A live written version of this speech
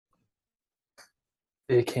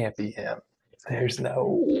It can't be him. There's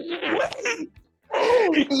no way.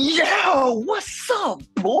 Yo, what's up,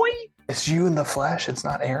 boy? It's you in the flesh. It's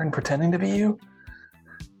not Aaron pretending to be you.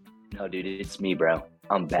 No, dude, it's me, bro.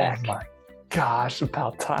 I'm back. Oh my gosh,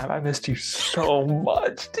 about time. I missed you so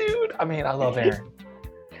much, dude. I mean, I love Aaron.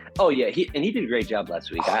 Oh yeah, he did a great job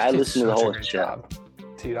last week. I listened to the whole show. Job.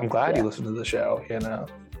 Dude, I'm glad you listened to the show, you know.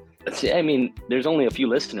 I mean, there's only a few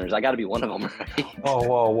listeners. I got to be one of them, right?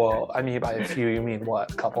 Oh, whoa. I mean, by a few, you mean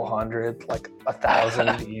what? A couple hundred? Like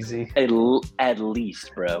 1,000 easy? At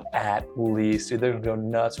least, bro. At least. Dude, they're going to go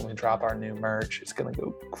nuts when we drop our new merch. It's going to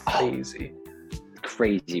go crazy.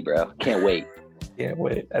 Crazy, bro. Can't wait. Can't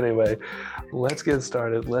wait. Anyway, let's get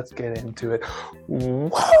started. Let's get into it.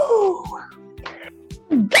 Whoa!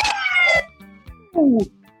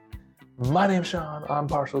 My name's Sean. I'm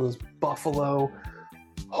partial to this Buffalo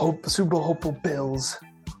Super Bowl hopeful Bills.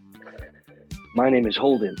 My name is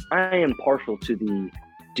Holden. I am partial to the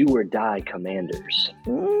do or die Commanders.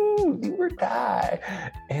 Ooh, do or die.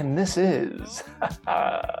 And this is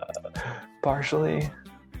partially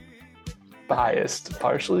biased.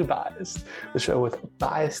 The show with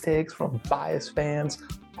biased takes from biased fans.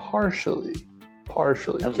 Partially.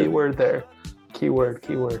 Keyword there.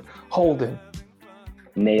 Keyword. Holden.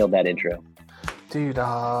 Nailed that intro. Dude,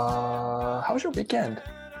 how was your weekend?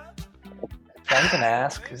 Can I even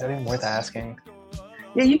ask? Is that even worth asking?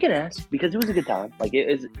 Yeah, you can ask because it was a good time. Like it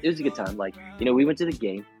was a good time. Like, you know, we went to the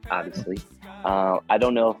game, obviously. I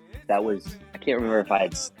don't know if that was. I can't remember if I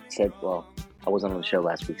had said. Well, I wasn't on the show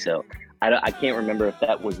last week, so I can't remember if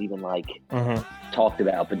that was even like talked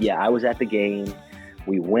about. But yeah, I was at the game.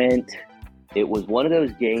 We went. It was one of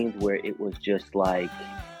those games where it was just like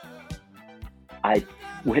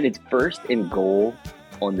when it's first and goal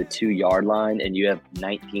on the 2-yard line and you have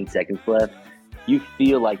 19 seconds left, you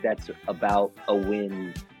feel like that's about a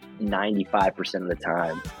win 95% of the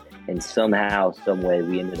time. And somehow, some way,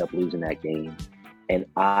 we ended up losing that game. And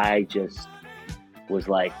I just was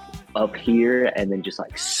like up here and then just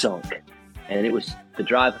like sunk. And the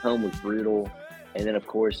drive home was brutal. And then, of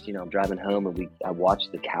course, you know, I'm driving home and I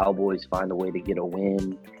watched the Cowboys find a way to get a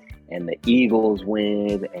win. And the Eagles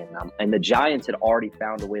win, and the Giants had already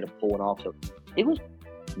found a way to pull it off. So it was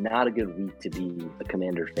not a good week to be a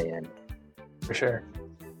Commander fan. For sure.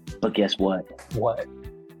 But guess what? What?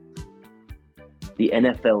 The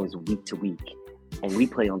NFL is week to week, and we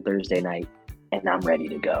play on Thursday night, and I'm ready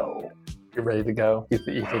to go. You're ready to go? You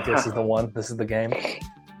think this is the one? This is the game?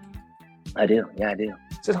 I do. Yeah, I do.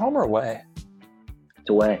 Is it home or away? It's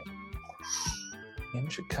away. In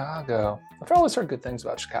Chicago. I've always heard good things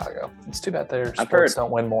about Chicago. It's too bad their sports don't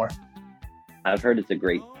win more. I've heard it's a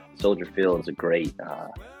great Soldier Field is a great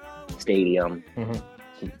stadium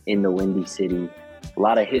in the Windy City. A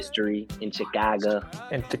lot of history in Chicago.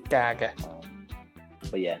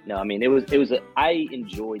 But yeah, no, I mean, I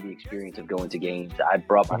enjoyed the experience of going to games. I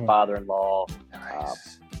brought my father-in-law,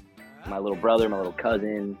 my little brother, my little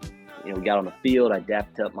cousin. You know, we got on the field. I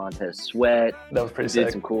dapped up Montez Sweat. That was pretty sick.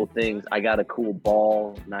 Did some cool things. I got a cool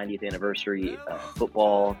ball, 90th anniversary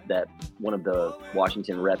football that one of the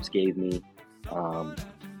Washington reps gave me.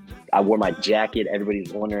 I wore my jacket. Everybody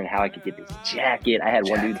was wondering how I could get this jacket. I had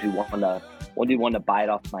one dude wanted to buy it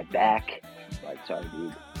off my back. Like, sorry,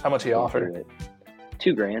 dude. How much he offered?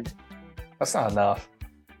 $2,000. That's not enough.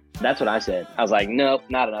 That's what I said. I was like, nope,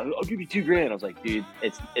 not enough. I'll give you $2,000. I was like, dude,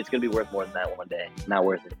 it's gonna be worth more than that one day. Not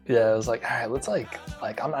worth it. Yeah, it was like, all right, let's like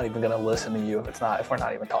I'm not even gonna listen to you if we're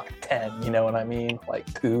not even talking 10. You know what I mean? Like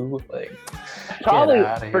 2. Like probably get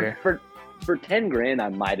out of here. For $10,000, I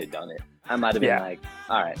might have done it. I might have been like,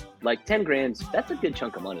 all right, like $10,000. That's a good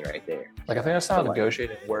chunk of money right there. Like I think that's how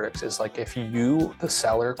negotiating works. Is like if you, the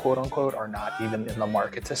seller, quote unquote, are not even in the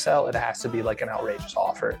market to sell, it has to be like an outrageous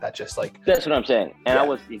offer. That just like that's what I'm saying. And I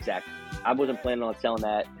wasn't planning on selling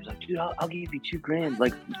that. He was like, dude, I'll give you $2,000.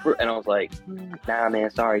 Like, and I was like, nah,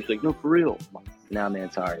 man, sorry. He's like, no, for real. Like, nah, man,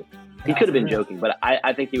 sorry. He could have been joking, but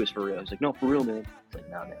I think he was for real. He's like, no, for real, man. I was like,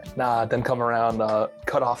 nah, man. Nah, then come around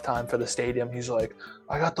cutoff time for the stadium. He's like,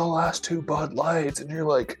 I got the last 2 Bud Lights. And you're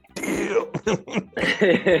like, damn.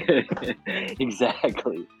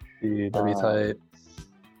 Exactly. Dude, that'd be tight.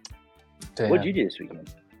 Damn. What'd you do this weekend?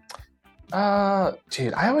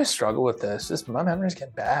 Dude, I always struggle with this. My memories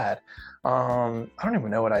get bad. I don't even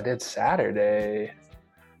know what I did Saturday.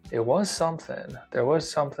 There was something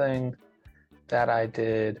that I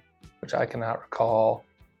did, which I cannot recall.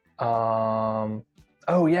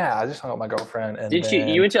 Oh yeah, I just hung out with my girlfriend, and Didn't you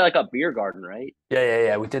then went to like a beer garden, right?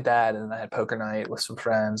 yeah. We did that, and I had poker night with some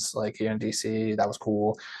friends, like here in DC. That was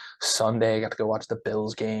cool. Sunday, I got to go watch the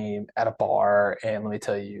Bills game at a bar, and let me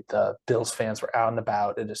tell you, the Bills fans were out and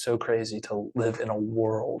about. It is so crazy to live in a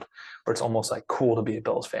world where it's almost like cool to be a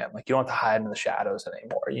Bills fan. Like you don't have to hide in the shadows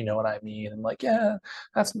anymore. You know what I mean? And like, yeah,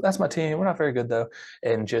 that's my team. We're not very good though,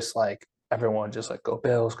 and just like everyone just like go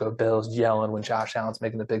Bills, yelling when Josh Allen's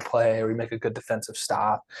making a big play or we make a good defensive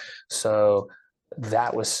stop. So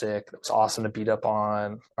that was sick. It was awesome to beat up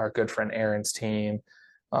on our good friend Aaron's team.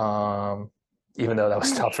 Um, Even though that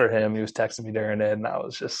was tough for him, he was texting me during it, and I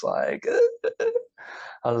was just like,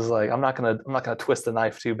 I was like, I'm not gonna twist the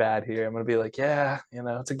knife too bad here. I'm gonna be like, yeah,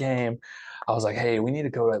 it's a game. I was like, hey, we need to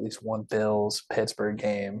go to at least one Bills Pittsburgh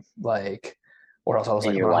game, like, or else I was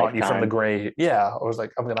In like, I'm your gonna haunt you from the lifetime. grave. Yeah, I was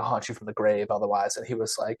like, I'm gonna haunt you from the grave otherwise. And he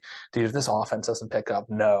was like, dude, if this offense doesn't pick up,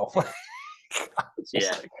 no. I was just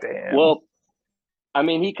Yeah. like, damn. Well, I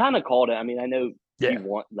mean, he kind of called it. I mean, I know he Yeah.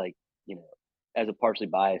 want like as a partially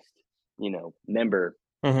biased member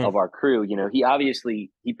Hmm. of our crew. He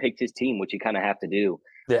obviously he picked his team, which you kind of have to do.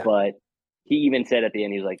 Yeah. But he even said at the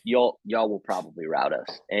end, he was like, y'all will probably rout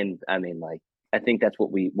us, and I mean, like I think that's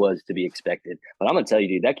what we was to be expected. But I'm gonna tell you,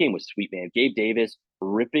 dude, that game was sweet, man. Gabe Davis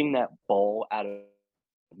ripping that ball out of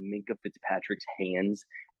Minka Fitzpatrick's hands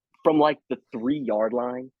from like the 3 yard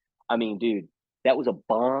line. I mean, dude, that was a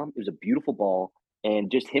bomb. It was a beautiful ball, and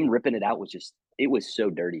just him ripping it out was just it was so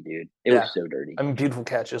dirty, dude. It Yeah. was so dirty. I mean, beautiful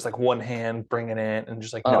catch, just like one hand bringing it and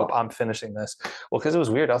just like, nope, Oh I'm finishing this. Well, because it was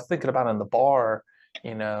weird. I was thinking about it in the bar,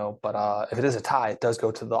 but if it is a tie, it does go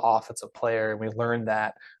to the offensive player. And we learned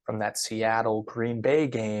that from that Seattle Green Bay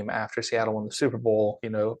game after Seattle won the Super Bowl,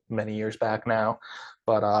 many years back now.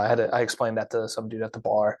 But I explained that to some dude at the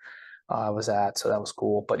bar I was at, so that was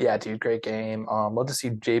cool. But yeah, dude, great game. Love to see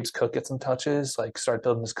James Cook get some touches, like start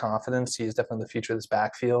building his confidence. He's definitely the future of this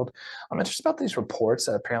backfield. I'm interested about these reports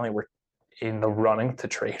that apparently we're in the running to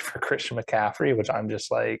trade for Christian McCaffrey, which I'm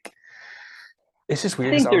just like, it's just I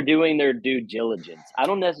weird because think they're I'm doing their due diligence. I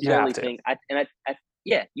don't you have necessarily to. think I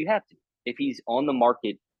yeah, you have to. If he's on the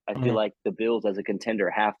market, I feel Mhm. like the Bills as a contender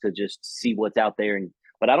have to just see what's out there and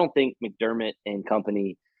but I don't think McDermott and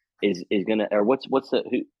company is gonna or what's the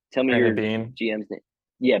who tell me Brandon your Bean, GM's name.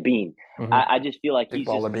 Yeah, Bean. hmm I just feel like big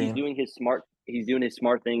baller Bean. he's doing his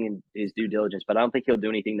smart thing and his due diligence, but I don't think he'll do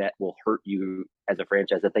anything that will hurt you as a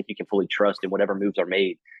franchise. I think you can fully trust in whatever moves are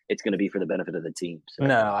made, it's gonna be for the benefit of the team. So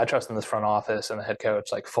No, I trust in this front office and the head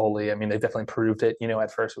coach like fully. I mean, they definitely proved it.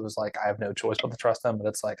 At first it was like I have no choice but to trust them, but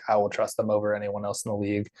it's like I will trust them over anyone else in the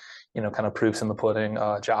league. Kind of proofs in the pudding.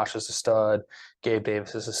 Josh is a stud. Gabe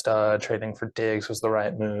Davis is a stud. Trading for Diggs was the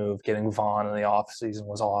right move. Getting Vaughn in the offseason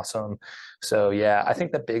was awesome. So yeah, I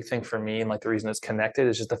think the big thing for me and like the reason it's connected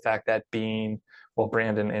is just the fact that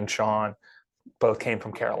Brandon and Sean both came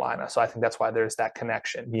from Carolina. So I think that's why there's that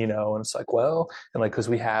connection. And it's like, well, and like, because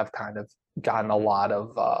we have kind of gotten a lot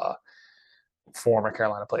of former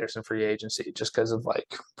Carolina players in free agency just because of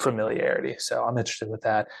like familiarity. So I'm interested with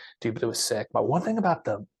that, dude. But it was sick. But one thing about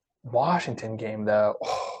the Washington game, though,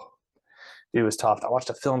 it was tough. I watched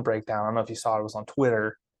a film breakdown. I don't know if you saw it. It was on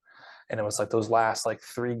Twitter, and it was like those last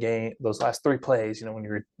three plays. When you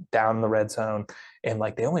were down in the red zone, and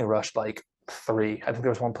like they only rushed like three. I think there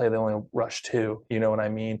was one play they only rushed two. You know what I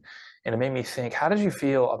mean? And it made me think, how did you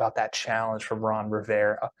feel about that challenge from Ron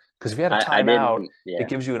Rivera? Because if you had a I timeout, didn't it yeah.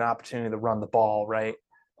 gives you an opportunity to run the ball, right?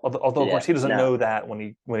 Although of Yeah, course he doesn't no, know that when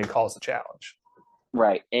he calls the challenge.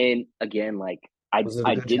 right. And again, like Was it a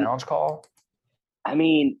I good didn't. challenge call? I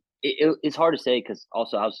mean, it's hard to say because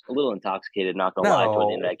also I was a little intoxicated. Not gonna lie, toward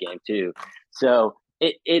the end of No. that game too. So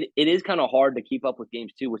it is kind of hard to keep up with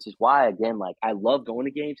games too, which is why again, like I love going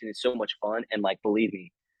to games and it's so much fun. And like believe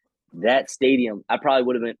me, that stadium, I probably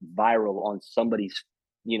would have been viral on somebody's.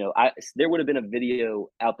 There would have been a video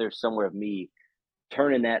out there somewhere of me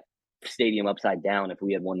turning that stadium upside down if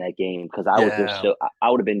we had won that game because I was just Yeah. so I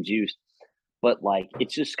would have been juiced. But like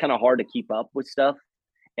it's just kind of hard to keep up with stuff.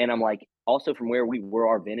 And I'm like, also from where we were,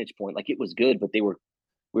 our vantage point, like it was good, but we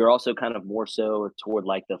were also kind of more so toward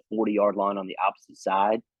like the 40-yard line on the opposite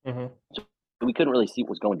side. Hmm. So we couldn't really see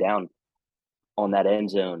what was going down on that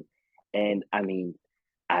end zone. And I mean,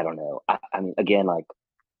 I don't know. I mean, again, like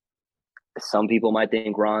some people might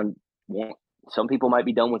think Ron won't, some people might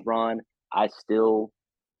be done with Ron. I still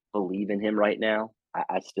believe in him right now.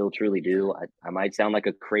 I still truly do. I might sound like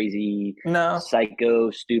a crazy, No. psycho,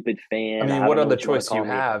 stupid I fan. mean, I what don't know other what you want to choice do you call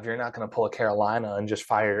me. have? You're not going to pull a Carolina and just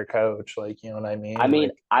fire your coach. Like, you know what I I mean? mean,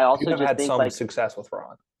 Like, I you also have just had think some like success with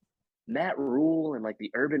Ron. Matt Rule and like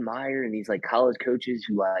the Urban Meyer and these like college coaches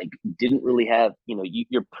who like didn't really have,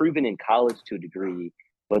 you're proven in college to a degree,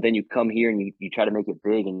 but then you come here and you try to make it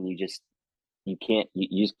big and you just can't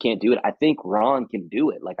do it. I think Ron can do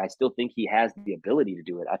it. Like I still think he has the ability to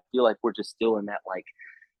do it. I feel like we're just still in that like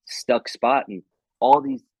stuck spot and all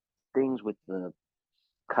these things with the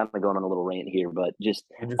kind of going on a little rant here, but just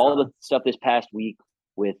all the stuff this past week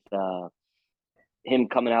with him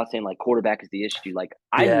coming out saying like quarterback is the issue. Like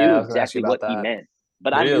I knew exactly what he meant,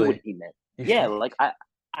 but I knew what he meant. Yeah, like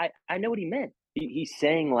I know what he meant. He's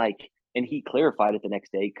saying like, and he clarified it the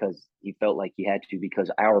next day because he felt like he had to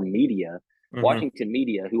because our media, Washington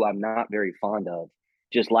media, who I'm not very fond of,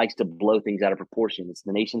 just likes to blow things out of proportion. It's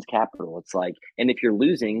the nation's capital. It's like, and if you're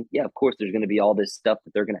losing, yeah, of course, there's going to be all this stuff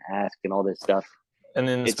that they're going to ask and all this stuff. And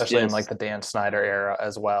then especially in like the Dan Snyder era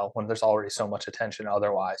as well, when there's already so much attention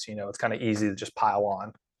otherwise, it's kind of easy to just pile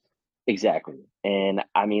on. Exactly. And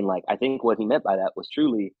I mean, like, I think what he meant by that was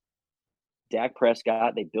truly Dak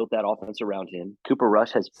Prescott, they built that offense around him. Cooper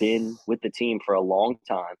Rush has been with the team for a long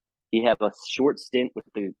time. He had a short stint with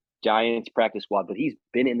the Giants practice squad, but he's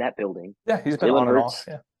been in that building. Yeah, he's been on and off.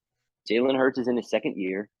 Yeah. Jalen Hurts is in his second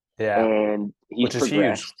year. Yeah. And he's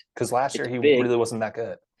progressed. Because last year he really wasn't that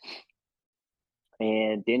good.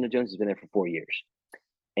 And Daniel Jones has been there for 4 years.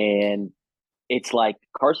 And it's like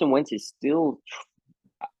Carson Wentz is still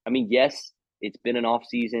 – I mean, yes, it's been an off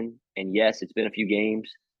season, and yes, it's been a few games,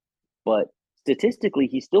 but statistically,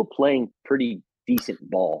 he's still playing pretty decent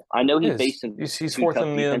ball. I know he faced some – He's fourth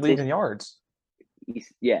in the league in yards.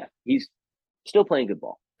 He's still playing good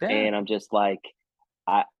ball. Yeah. And I'm just like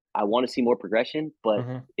I want to see more progression, but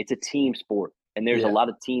it's a team sport. And there's a lot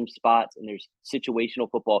of team spots, and there's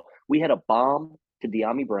situational football. We had a bomb to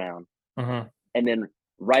De'Ami Brown, and then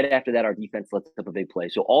right after that, our defense lets up a big play.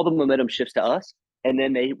 So all the momentum shifts to us, and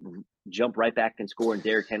then they jump right back and score, and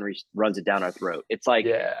Derrick Henry runs it down our throat. It's like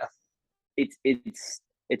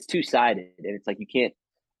it's two-sided, and it's like you can't,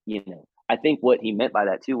 I think what he meant by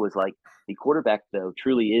that too was like the quarterback, though,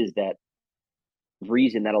 truly is that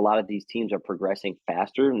reason that a lot of these teams are progressing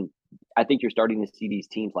faster. And I think you're starting to see these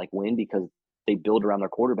teams like win because they build around their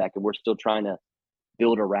quarterback, and we're still trying to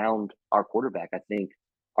build around our quarterback. I think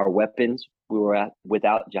our weapons, we were at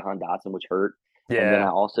without Jahan Dotson, which hurt. Yeah. And then I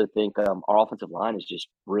also think our offensive line is just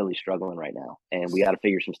really struggling right now, and we got to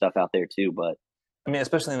figure some stuff out there too. But I mean,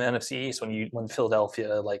 especially in the NFC East, when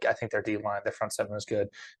Philadelphia, like I think their D line, their front seven is good.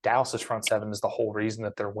 Dallas's front seven is the whole reason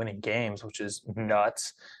that they're winning games, which is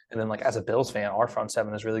nuts. And then, like as a Bills fan, our front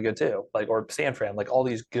seven is really good too. Like or San Fran, like all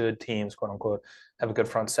these good teams, quote unquote, have a good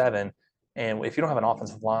front seven. And if you don't have an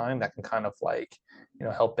offensive line that can kind of like,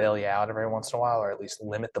 help bail you out every once in a while, or at least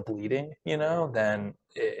limit the bleeding, then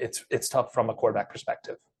it's tough from a quarterback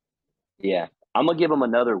perspective. Yeah, I'm gonna give them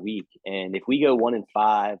another week, and if we go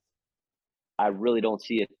 1-5. I really don't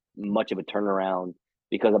see it much of a turnaround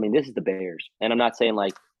because, I mean, this is the Bears. And I'm not saying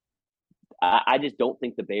like I just don't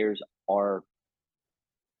think the Bears are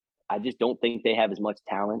 – I just don't think they have as much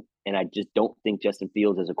talent, and I just don't think Justin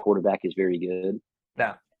Fields as a quarterback is very good.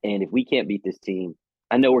 No. And if we can't beat this team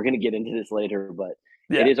 – I know we're going to get into this later, but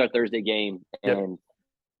it is our Thursday game, and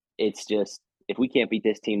it's just – if we can't beat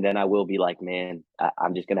this team, then I will be like, man,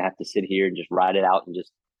 I'm just going to have to sit here and just ride it out and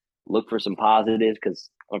just look for some positives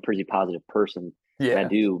because I'm a pretty positive person. Yeah. And I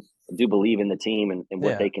do believe in the team and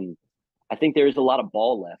what they can. I think there's a lot of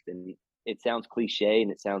ball left, and it sounds cliche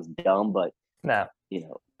and it sounds dumb, but I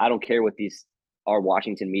don't care what our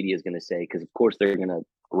Washington media is going to say because of course they're going to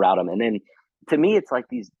route them. And then to me, it's like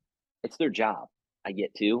it's their job. I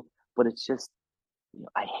get to, but it's just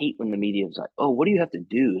I hate when the media is like, oh, what do you have to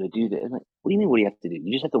do this? I'm like, what do you mean? What do you have to do?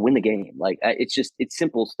 You just have to win the game. Like it's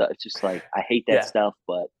simple stuff. It's just like I hate that stuff,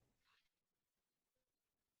 but.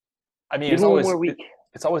 I mean,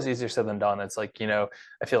 it's always easier said than done. It's like, I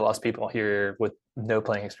feel us people here with no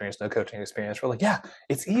playing experience, no coaching experience, we're like, yeah,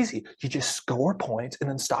 it's easy. You just score points and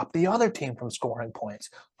then stop the other team from scoring points.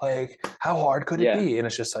 Like, how hard could it be? And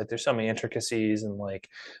it's just like, there's so many intricacies and like,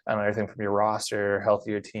 I don't know, everything from your roster, health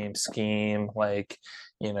of your team, scheme, like,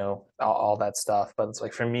 all that stuff. But it's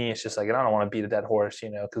like, for me, it's just like, and I don't want to beat a dead horse,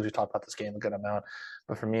 because we talked about this game a good amount.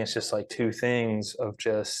 But for me, it's just like two things of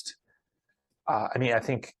just, I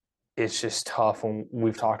think, it's just tough, and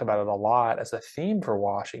we've talked about it a lot as a theme for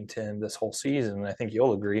Washington this whole season, and I think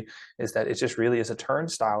you'll agree, is that it just really is a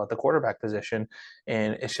turnstile at the quarterback position,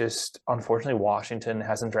 and it's just, unfortunately, Washington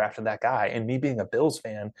hasn't drafted that guy. And me being a Bills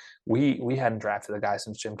fan, we hadn't drafted a guy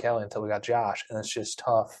since Jim Kelly until we got Josh, and it's just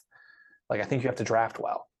tough. Like, I think you have to draft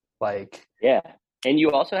well. Like, yeah, and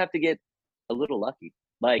you also have to get a little lucky.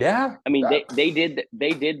 Like, I mean, they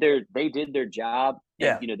did their job.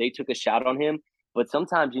 Yeah, and, they took a shot on him. But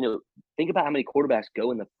sometimes, think about how many quarterbacks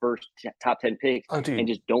go in the first top 10 picks Oh, and dude.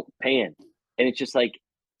 just don't pan. And it's just like,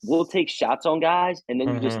 we'll take shots on guys and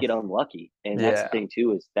then you just Hmm. get unlucky. And that's the Yeah. thing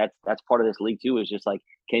too, is that's part of this league too, is just like,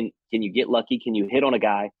 can you get lucky? Can you hit on a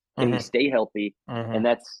guy? Can he Hmm. stay healthy? Hmm. And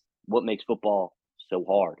that's what makes football so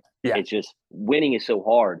hard. Yeah. It's just winning is so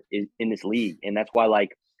hard in this league. And that's why like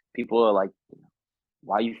people are like,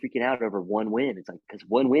 why are you freaking out over one win? It's like, because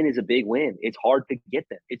one win is a big win. It's hard to get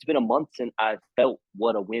them. It's been a month since I felt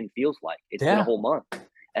what a win feels like. It's been a Yeah. whole month.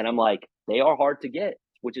 And I'm like, they are hard to get,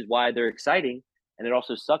 which is why they're exciting. And it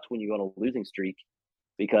also sucks when you go on a losing streak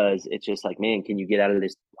because it's just like, man, can you get out of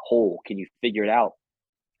this hole? Can you figure it out?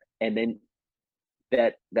 And then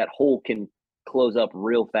that hole can close up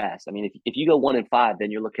real fast. I mean, if you go 1-5, then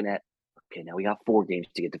you're looking at, okay, now we got 4 games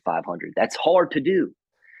to get to 500. That's hard to do.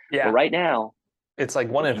 But Yeah. right now, It's like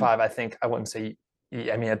one if in you five. I think I wouldn't say.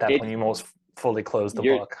 I mean, at that it's point, you most fully close the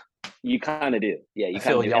you're book. you kind of do. Yeah, I you kind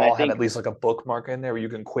feel of like do. And I y'all have think at least like a bookmark in there where you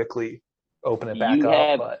can quickly open it back you up.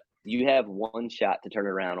 have But you have one shot to turn it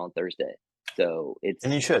around on Thursday. So and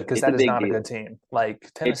you it's should, because it's a that is big not a good deal. team. Like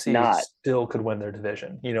It's Tennessee not still could win their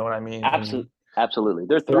division. You know what I mean? absolutely And absolutely.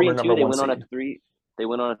 They're three former and two. number They one went on a seed. three. They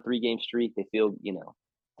went on a 3-game streak. They feel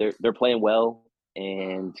they're playing well,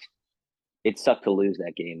 and it sucked to lose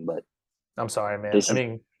that game. But I'm sorry, man. this I is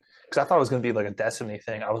mean, because I thought it was going to be like a destiny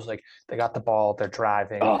thing. I was like, they got the ball, they're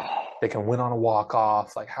driving, oh they can win on a walk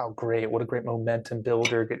off. Like, how great! What a great momentum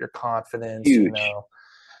builder. Get your confidence, you huge. know.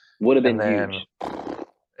 Would have And been then huge.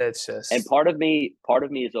 it's And just, part of me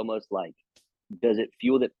is almost like, does it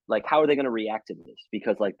feel that like how are they going to react to this?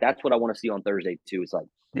 Because like that's what I want to see on Thursday too. Is like,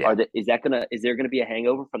 yeah, is there gonna be a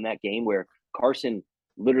hangover from that game where Carson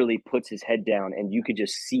literally puts his head down and you could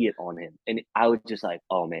just see it on him? And I was just like,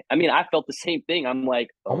 oh man. I mean, I felt the same thing. I'm like,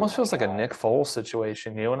 oh almost my feels like a god, Nick Foles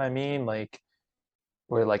situation. You know what I mean? Like,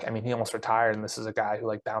 where like, I mean, he almost retired, and this is a guy who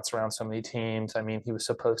like bounced around so many teams. I mean, he was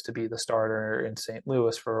supposed to be the starter in St.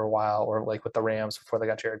 Louis for a while, or like with the Rams before they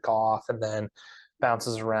got Jared Goff, and then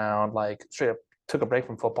bounces around, like straight up took a break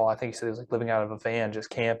from football. I think he said he was like living out of a van, just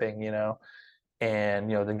camping,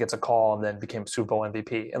 and then gets a call and then became Super Bowl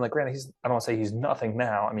MVP. And like, granted, I don't want to say he's nothing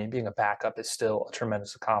now. I mean, being a backup is still a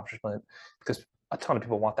tremendous accomplishment because a ton of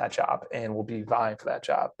people want that job and will be vying for that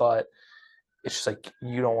job. But it's just like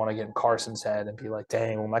you don't want to get in Carson's head and be like,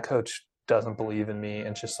 dang, well, my coach doesn't believe in me,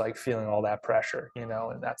 and just like feeling all that pressure, and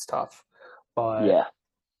that's tough. But yeah.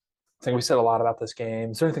 I think we said a lot about this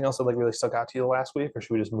game. Is there anything else that like really stuck out to you last week, or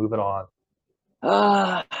should we just move it on?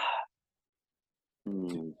 Uh,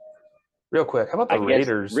 Real quick, how about the I guess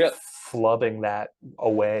Raiders real. flubbing that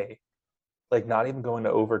away? Like not even going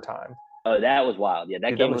to overtime. Oh, that was wild. Yeah,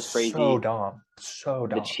 that Dude, that game was was so crazy. dumb. So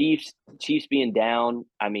The dumb. Chiefs being down.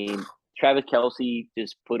 I mean, Travis Kelsey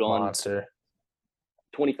just put on Monster.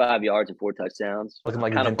 25 yards and 4 touchdowns. Looking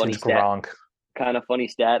like Kind of funny vintage stat. Gronk. Kind of funny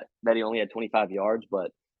stat that he only had 25 yards,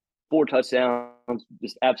 but 4 touchdowns.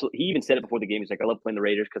 Just absolutely. He even said it before the game. He's like, I love playing the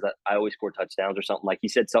Raiders because I always score touchdowns or something. Like he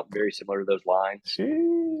said something very similar to those lines.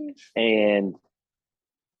 Sheesh. And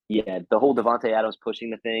yeah, the whole Devontae Adams pushing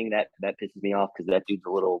the thing that pisses me off because that dude's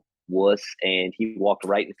a little wuss and he walked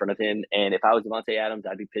right in front of him. And if I was Devontae Adams,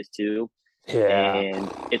 I'd be pissed too. Yeah.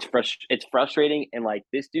 And it's frustrating. And like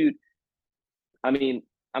this dude, I mean,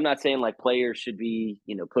 I'm not saying like players should be,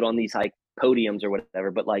 put on these like podiums or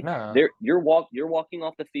whatever, but like No. you're walking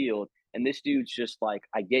off the field and this dude's just like,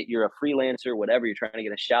 I get you're a freelancer, whatever, you're trying to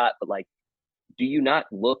get a shot, but like, do you not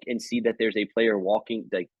look and see that there's a player walking,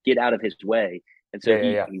 like get out of his way? And so Yeah, yeah,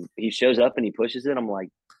 he yeah. he, he shows up and he pushes it. I'm like,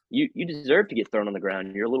 you deserve to get thrown on the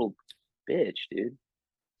ground. You're a little bitch, dude.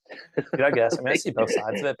 Dude, I guess. I mean, I Like, see both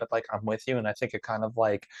sides of it, but like I'm with you. And I think it kind of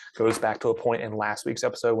like goes back to a point in last week's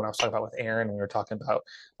episode when I was talking about with Aaron, and we were talking about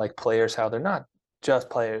like players, how they're not just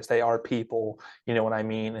players, they are people. You know what I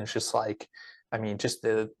mean? And it's just like, I mean, just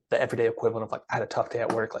the everyday equivalent of like I had a tough day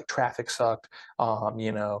at work, like traffic sucked,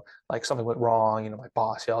 like something went wrong, my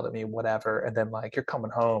boss yelled at me, whatever. And then like you're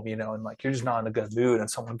coming home, and like you're just not in a good mood and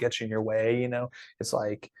someone gets you in your way. It's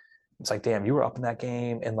like damn, you were up in that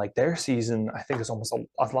game. And like their season, I think is almost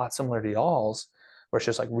a lot similar to y'all's, where it's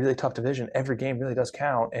just like really tough division. Every game really does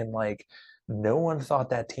count. And like no one thought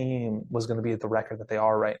that team was going to be at the record that they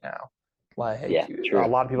are right now. yeah, Like a true.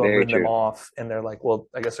 lot of people have Very written them true. off, and they're like, well,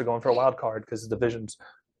 I guess they're going for a wild card because the division's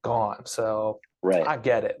gone. So Right. I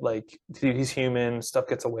get it. Like, dude, he's human. Stuff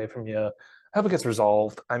gets away from you. I hope it gets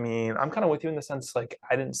resolved. I mean, I'm kind of with you in the sense like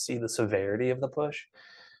I didn't see the severity of the push,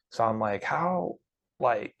 so I'm like, how,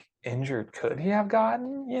 like, injured could he have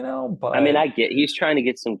gotten, I mean, but I get he's trying to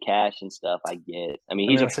get some cash and stuff. I get. I mean,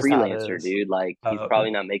 I he's mean, a that's just how it freelancer, is. dude. Like, he's Uh,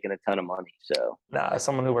 probably not making a ton of money. So, nah, as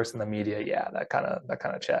someone who works in the media, yeah, that kind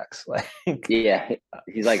of checks. Like, yeah,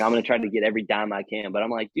 he's like, I'm gonna try to get every dime I can. But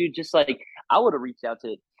I'm like, dude, just like I would have reached out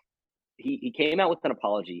to. He came out with an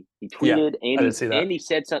apology. He yeah, tweeted and I did see that. he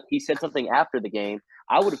said he said something after the game.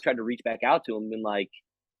 I would have tried to reach back out to him and like,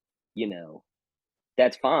 you know,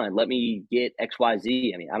 that's fine. Let me get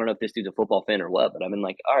XYZ. I mean, I don't know if this dude's a football fan or what, but I've been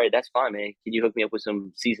like, all right, that's fine, man. Can you hook me up with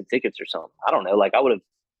some season tickets or something? I don't know. Like, I would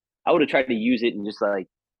have tried to use it and just like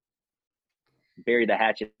bury the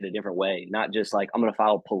hatchet in a different way, not just like I'm gonna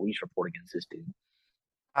file a police report against this dude.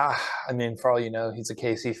 I mean, for all you know, he's a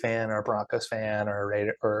KC fan or a Broncos fan or a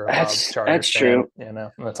Raider or That's Chargers fan. true. And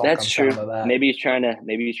that's all That's comes down true. to that. Maybe he's trying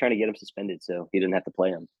to get him suspended so he didn't have to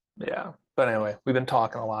play him. Yeah. But anyway, we've been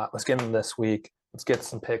talking a lot. Let's get into this week. Let's get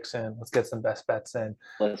some picks in. Let's get some best bets in.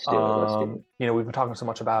 Let's do it. Let's do it. We've been talking so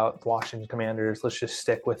much about the Washington Commanders. Let's just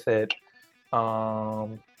stick with it.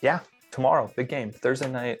 Yeah, tomorrow, big game, Thursday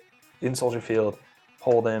night in Soldier Field.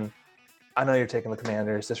 Holden, I know you're taking the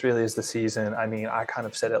Commanders. This really is the season. I mean, I kind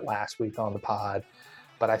of said it last week on the pod,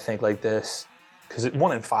 but I think like this, because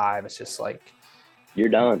 1-5, it's just like You're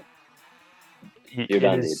done. You're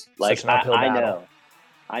done, dude. Like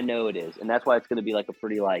I know it is, and that's why it's going to be like a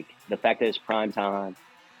pretty like the fact that it's prime time.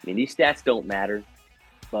 I mean, these stats don't matter,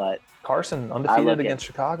 but Carson undefeated against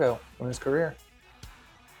Chicago in his career.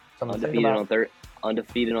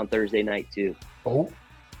 Undefeated on Thursday night too. Oh,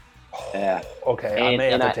 yeah. Okay, I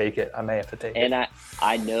may have to take it. And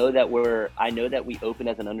I know that we opened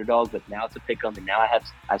as an underdog, but now it's a pick 'em, and now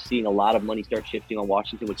I've seen a lot of money start shifting on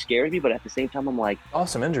Washington, which scares me. But at the same time, I'm like,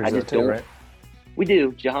 some injuries there too, right? We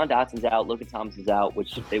do. Jahan Dotson's out. Logan Thomas is out,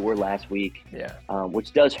 which they were last week. Yeah.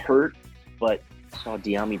 Which does hurt, but saw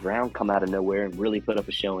De'Ami Brown come out of nowhere and really put up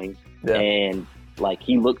a showing. Yeah. And like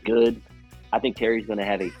he looked good. I think Terry's going to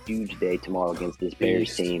have a huge day tomorrow against this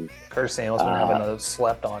Bears team. Curtis Samuel's been having a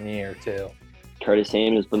slept-on year too. Curtis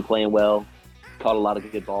Samuel's been playing well, caught a lot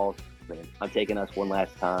of good balls. I'm taking us one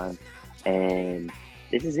last time, and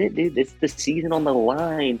this is it, dude. This is the season on the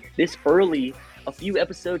line. This early, a few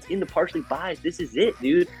episodes into Partially Biased. This is it,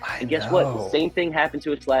 dude. And guess what? The same thing happened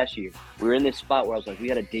to us last year. We were in this spot where I was like, we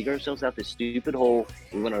got to dig ourselves out this stupid hole.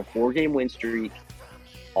 We went on a 4-game win streak.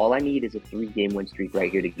 All I need is a 3-game win streak right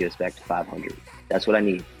here to get us back to 500. That's what I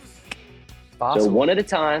need. So one at a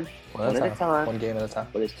time. One at a time. One game at a time.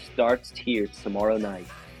 But it starts here tomorrow night.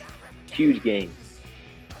 Huge game.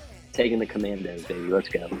 Taking the Commandos, baby. Let's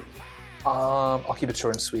go. I'll keep it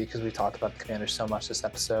short and sweet because we talked about the Commanders so much this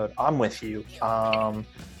episode. I'm with you. Part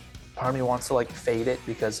of me wants to like fade it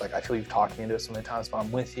because like I feel you've talked me into it so many times, but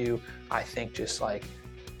I'm with you. I think just like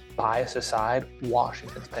bias aside,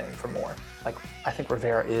 Washington's paying for more. Like, I think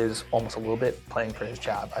Rivera is almost a little bit playing for his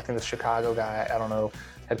job. I think the Chicago guy, I don't know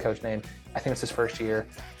head coach name, I think it's his first year.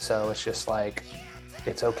 So it's just like,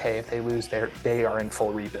 it's okay if they lose. They are in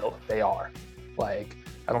full rebuild. They are. Like,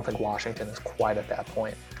 I don't think Washington is quite at that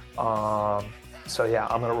point. So yeah,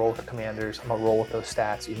 I'm going to roll with the Commanders. I'm going to roll with those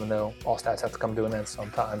stats, even though all stats have to come to an end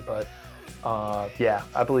sometime. But yeah,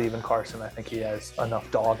 I believe in Carson. I think he has enough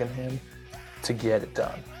dog in him to get it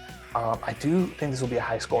done. I do think this will be a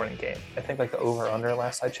high-scoring game. I think like the over/under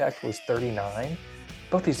last I checked was 39.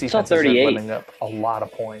 Both these defenses are letting up a lot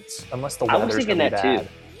of points, unless the weather's going to be bad. Too.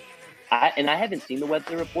 I haven't seen the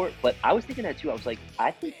weather report, but I was thinking that too. I was like,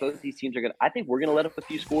 I think both these teams are going to – I think we're going to let up a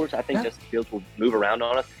few scores. I think Justin Fields will move around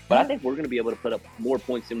on us. But I think we're going to be able to put up more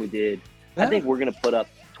points than we did. I think we're going to put up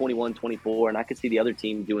 21, 24, and I could see the other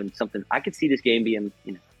team doing something. I could see this game being,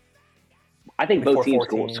 I think both teams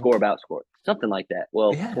score about score. Something like that.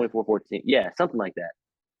 Well, 24-14. Yeah, something like that.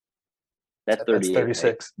 That's 38. That's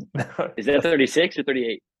 36. Right? Is that 36 or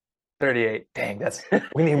 38? 38. Dang,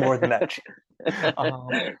 we need more than that.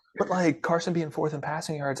 But like Carson being fourth in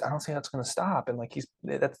passing yards, I don't think that's going to stop. And like he's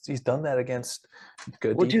done that against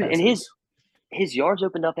good defenses. Dude, and his yards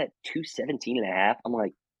opened up at 217.5. I'm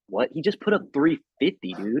like, what? He just put up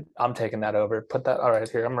 350, dude. I'm taking that over. Put that. All right,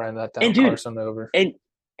 here. I'm writing that down. And dude, Carson over.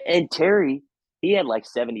 And Terry, he had like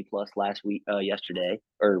 70 plus yesterday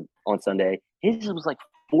or on Sunday. His was like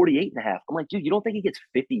 48.5. I'm like, dude, you don't think he gets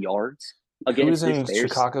 50 yards against this Bears?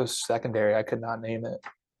 Chicago's secondary? I could not name it.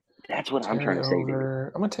 That's what I'm trying to say, dude.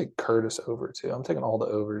 I'm going to take Curtis over too. I'm taking all the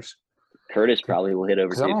overs. Curtis probably will hit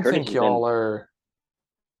over too. I don't think y'all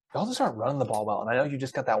just aren't running the ball well. And I know you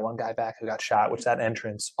just got that one guy back who got shot, which that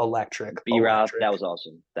entrance, electric. B-Rob, that was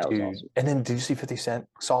awesome. That was awesome. And then did you see 50 Cent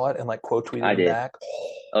saw it and like quote tweeted him back?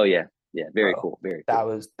 Oh yeah. Yeah. Very cool. Very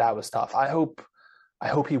cool. That was tough. I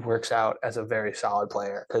hope he works out as a very solid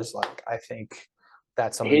player because like I think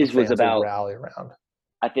That's something the His was fans will about, rally around.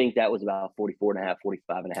 I think that was about 44 and a half,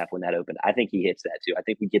 45 and a half when that opened. I think he hits that too. I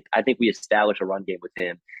think we establish a run game with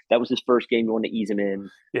him. That was his first game. We want to ease him in.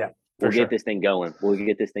 Yeah, for We'll sure. get this thing going. We'll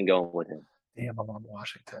get this thing going with him. Damn, I'm on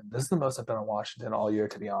Washington. This is the most I've been on Washington all year,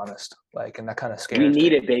 to be honest. Like, and that kind of We scares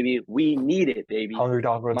need me. it, baby. We need it, baby. Hungry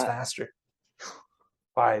dog runs My- faster.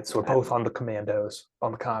 All right, so we're both on the Commandos,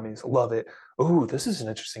 on the Commies. Love it. Ooh, this is an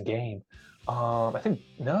interesting game. I think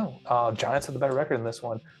no. Giants have the better record in this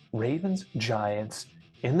one. Ravens, Giants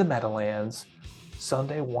in the Meadowlands,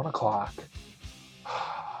 Sunday, 1:00.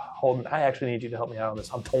 Holden, I actually need you to help me out on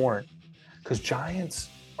this. I'm torn because Giants,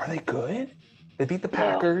 are they good? They beat the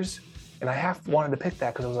Packers, and I half wanted to pick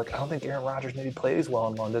that because I was like, I don't think Aaron Rodgers maybe plays well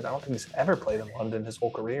in London. I don't think he's ever played in London his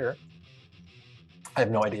whole career. I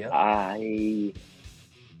have no idea.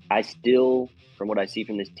 I still, from what I see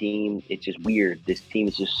from this team, it's just weird. This team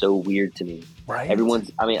is just so weird to me. Right?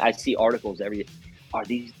 I see articles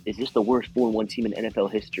is this the worst 4-1 team in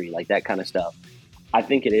NFL history? Like that kind of stuff. I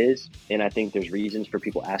think it is, and I think there's reasons for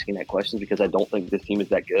people asking that question because I don't think this team is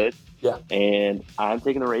that good. Yeah. And I'm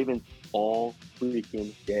taking the Ravens all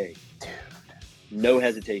freaking day. Dude. No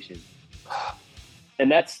hesitation.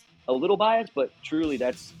 And that's a little biased, but truly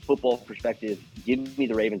that's football perspective. Give me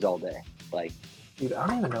the Ravens all day. Like, dude, I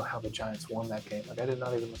don't even know how the Giants won that game. Like, I did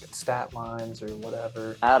not even look at stat lines or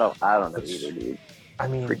whatever. I don't know either, dude. I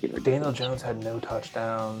mean, Freaking Daniel Jones had no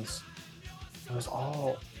touchdowns. It was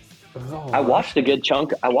all. I watched a good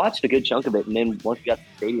chunk of it, and then once we got to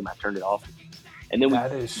the stadium, I turned it off. And then we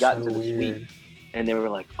got into the suite, and they were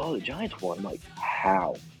like, "Oh, the Giants won." I'm like,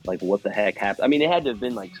 how? Like, what the heck happened? I mean, it had to have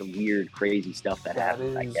been like some weird, crazy stuff that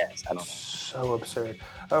happened. I guess I don't know. So absurd.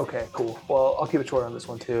 Okay, cool. Well, I'll keep it short on this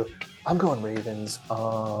one too. I'm going Ravens.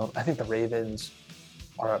 I think the Ravens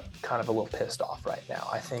are kind of a little pissed off right now.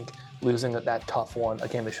 I think losing that tough one, a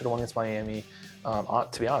game they should have won against Miami.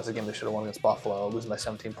 To be honest, a game they should have won against Buffalo, losing by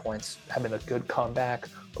 17 points, having a good comeback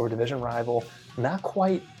over division rival, not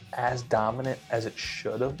quite as dominant as it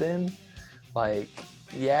should have been. Like,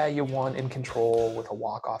 yeah, you won in control with a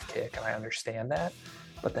walk-off kick, and I understand that.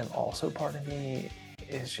 But then also part of me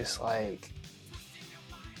is just like,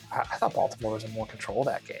 I thought Baltimore was in more control of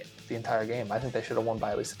that game, the entire game. I think they should have won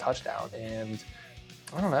by at least a touchdown. And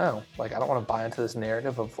I don't know. Like, I don't want to buy into this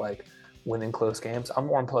narrative of, like, winning close games. I'm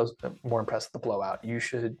more impressed with the blowout. You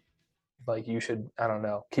should, I don't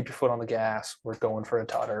know, keep your foot on the gas. We're going for a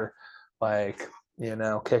tutter. Like,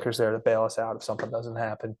 kicker's there to bail us out if something doesn't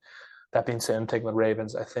happen. That being said, I'm taking the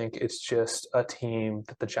Ravens. I think it's just a team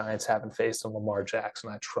that the Giants haven't faced in Lamar Jackson.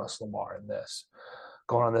 I trust Lamar in this.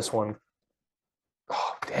 Going on this one,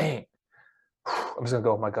 oh, dang. I'm just going to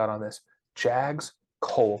go with my gut on this. Jags,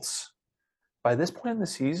 Colts. By this point in the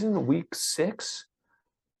season, week 6,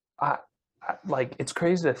 it's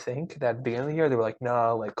crazy to think that at the beginning of the year, they were like,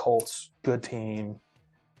 no, like Colts, good team.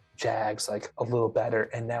 Jags, like a little better.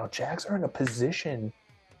 And now Jags are in a position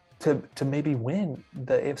to maybe win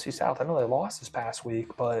the AFC South. I know they lost this past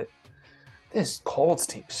week, but this Colts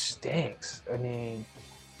team stinks. I mean,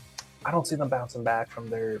 I don't see them bouncing back from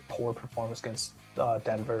their poor performance against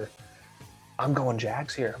Denver. I'm going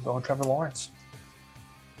Jags here. I'm going Trevor Lawrence.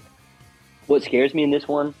 What scares me in this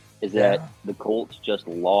one is that the Colts just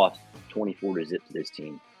lost 24-0 to this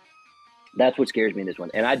team. That's what scares me in this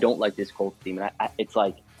one. And I don't like this Colts team. And it's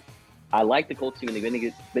like, I like the Colts team in the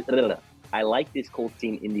beginning. I like this Colts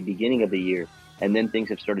team in the beginning of the year, and then things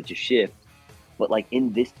have started to shift. But, like,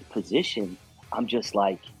 in this position, I'm just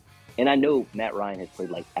like, and I know Matt Ryan has played,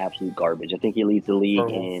 like, absolute garbage. I think he leads the league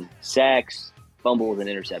in sacks, fumbles, and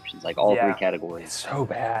interceptions, like all 3 categories. It's so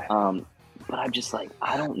bad. But I'm just like,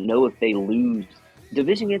 I don't know if they lose.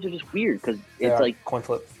 Division games are just weird because it's like coin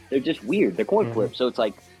flip. They're just weird. They're coin flips. So it's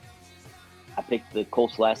like, I picked the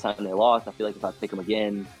Colts last time they lost. I feel like if I pick them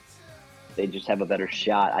again, they just have a better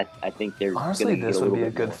shot. I think they're honestly, this would be a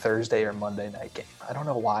good Thursday or Monday night game. I don't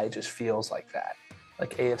know why it just feels like that.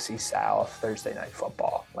 Like AFC South Thursday night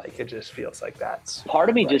football. Like, it just feels like that's part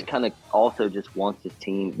of me just kind of also just wants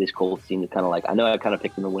this Colts team to kind of like, I know I kind of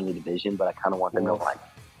picked them to win the division, but I kind of want them to like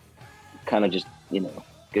kind of just,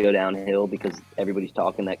 go downhill because everybody's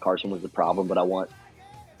talking that Carson was the problem, but I want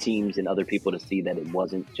teams and other people to see that it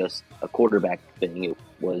wasn't just a quarterback thing. It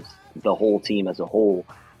was the whole team as a whole.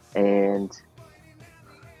 And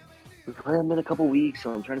we play them in a couple weeks,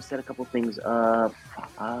 so I'm trying to set a couple things up.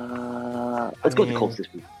 Let's go with the Colts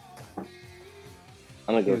this week. I'm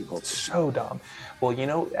going to go with the Colts. So dumb. Well,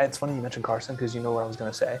 it's funny you mentioned Carson because you know what I was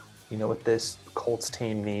going to say. You know what this Colts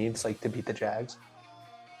team needs, like, to beat the Jags?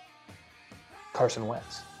 Carson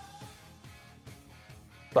Wentz.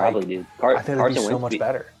 Probably, dude. I think it'd be so much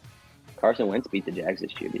better. Carson Wentz beat the Jags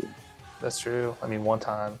this year, dude. That's true. I mean, one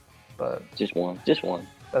time, but Just one. Just one.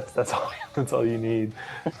 that's all that's all you need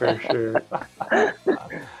for sure.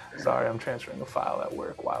 Sorry, I'm transferring a file at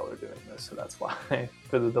work while we're doing this, so that's why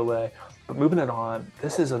for the delay. But moving it on,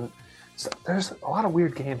 there's a lot of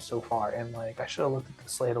weird games so far, and like I should have looked at the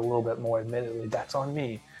slate a little bit more. Admittedly, that's on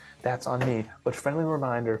me. That's on me. But friendly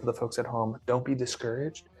reminder for the folks at home: don't be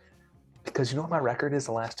discouraged, because you know what my record is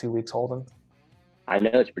the last 2 weeks, Holden? I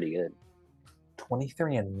know it's pretty good.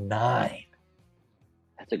 23-9.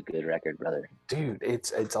 That's a good record, brother. Dude,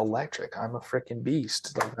 it's electric. I'm a freaking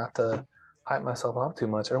beast. Like, not to hype myself up too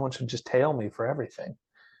much. Everyone should just tail me for everything.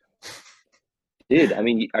 Dude, I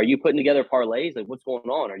mean, are you putting together parlays? Like, what's going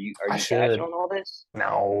on? Are you I cashing should. on all this?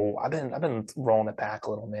 No, I've been rolling it back a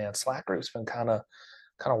little, man. Slack group's been kind of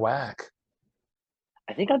whack.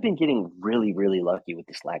 I think I've been getting really, really lucky with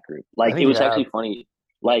the Slack group. I Like, it think you was have. actually funny,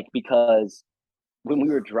 like because when we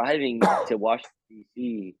were driving to Washington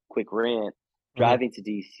D.C., quick rant, Mhm. driving to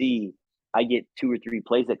D.C., I get 2 or 3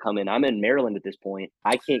 plays that come in. I'm in Maryland at this point.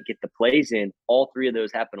 I can't get the plays in. All three of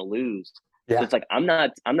those happen to lose. So Yeah. it's like I'm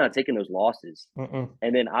not taking those losses. Mm-mm.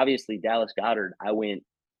 And then obviously Dallas Goddard, I went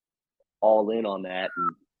all in on that,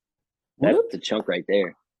 and that's Whoop. a chunk right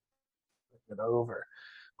there. It over.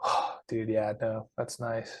 Dude, yeah, no, that's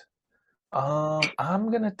nice. I'm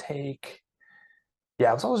gonna take. Yeah,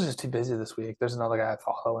 I was always just too busy this week. There's another guy I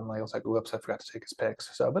follow, and like I was like, "Whoops, I forgot to take his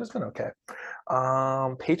picks." So, but it's been okay.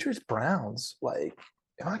 Patriots Browns. Like,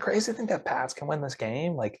 am I crazy to think that Pats can win this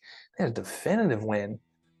game? Like, they had a definitive win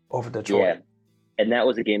over Yeah, Detroit. and that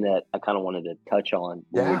was a game that I kind of wanted to touch on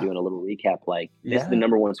when we were Yeah, doing a little recap. Like, this is the yeah.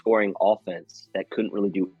 number one scoring offense that couldn't really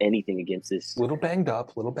do anything against this Little banged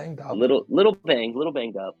up, little banged up. little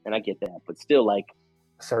banged up, and I get that, but still, like,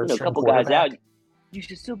 Third a string couple guys out, quarterback. you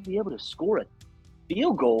should still be able to score a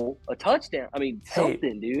field goal, a touchdown. I mean, Hey,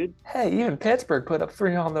 something, dude. hey, even Pittsburgh put up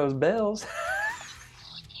 3 on those Bills.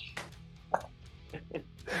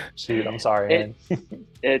 Shoot, I'm sorry, It man.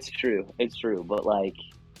 it's true, but like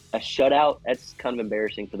a shutout, that's kind of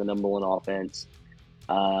embarrassing for the number one offense.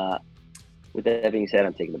 Uh, with that being said,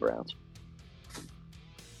 I'm taking the Browns.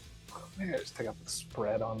 Maybe I just take up the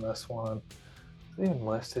spread on this one. Is it even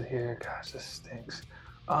listed here? Gosh, this stinks.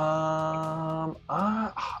 I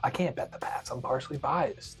can't bet the Pats. I'm partially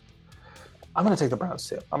biased. I'm going to take the Browns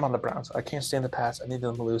too. I'm on the Browns. I can't stand the Pats. I need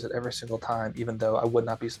them to lose it every single time, even though I would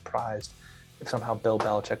not be surprised if somehow Bill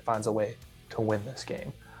Belichick finds a way to win this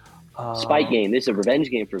game. Spite Um, game. This is a revenge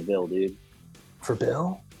game for Bill, dude. for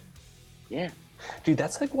Bill, Yeah, dude,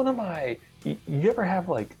 that's like one of my. You ever have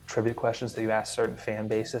like trivia questions that you ask certain fan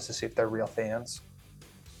bases to see if they're real fans?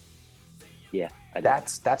 yeah.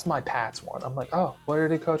 That's my Pats one. I'm like, oh, where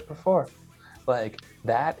did he coach before? Like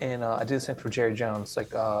that, and I did the same for Jerry Jones.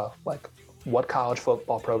 Like what college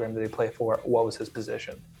football program did he play for? What was his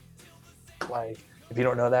position? Like, if you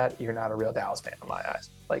don't know that, you're not a real Dallas fan in my eyes.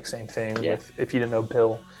 Like, same thing Yeah. with if you didn't know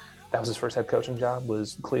Bill, that was his first head coaching job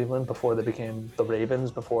was Cleveland before they became the Ravens.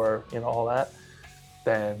 Before all that,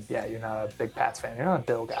 then yeah, you're not a big Pats fan. You're not a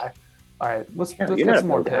Bill guy. All right, No, let's you're get not a some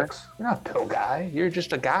more Bill guy. picks. You're not a Bill guy. You're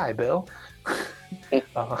just a guy, Bill.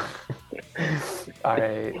 uh, all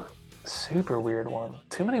right, super weird one.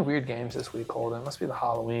 Too many weird games this week, Holden. Must be the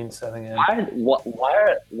Halloween setting in.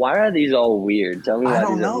 Why are these all weird? Tell me I why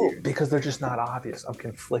don't these are know weird. because they're just not obvious. I'm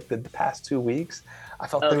conflicted the past 2 weeks. I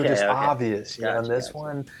felt they were Okay, just okay. obvious. And Gotcha, this gotcha.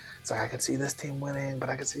 one, it's like I could see this team winning, but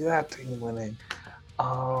I could see that team winning.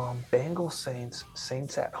 Bengals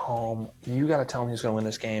Saints at home. You got to tell me who's going to win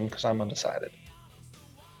this game because I'm undecided.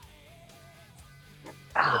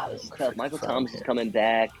 This is tough. Michael Thomas is Here. coming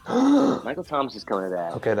back. Michael Thomas is coming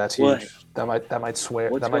back. Okay, that's What? huge. That might swear.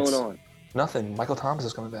 What's That might going on? nothing. Michael Thomas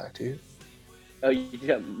is coming back, dude. Oh, you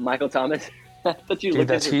got Michael Thomas? I thought you Dude,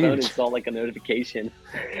 looked at that's your phone and huge. saw like a notification.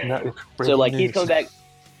 No, So breaking like he's news. coming back.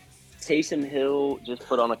 Taysom Hill just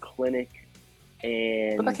put on a clinic, But that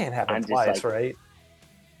and can't happen I'm just twice, like, right?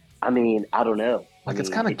 I mean, I don't know. Like it's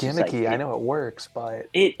kind of It's just like gimmicky. I know it works, but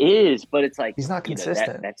it is, but it's like he's not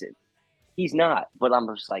consistent. that's it. He's not, but I'm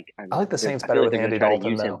just like I like the Saints I feel better like with they're going to Andy try to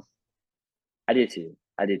Dalton, use him. though. I did too.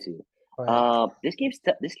 I did too. Like This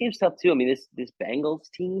game's tough too. I mean, this Bengals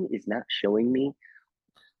team is not showing me.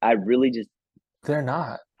 I really just they're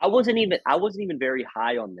not. I wasn't even very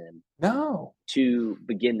high on them No, to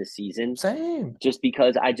begin the season, same. just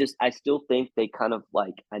because I still think they kind of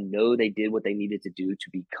like, I know they did what they needed to do to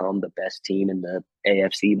become the best team in the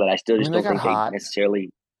AFC, but I still I just mean, they don't got think they hot. necessarily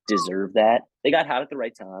deserve that. They got hot at the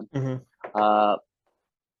right time. Mm-hmm. Uh,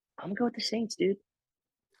 I'm gonna go with the Saints, dude.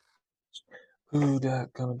 Who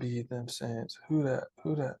that gonna be them Saints? Who that?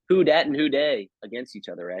 Who that? Who dat and who day against each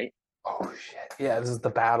other, right? Oh shit! Yeah, this is the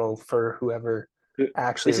battle for whoever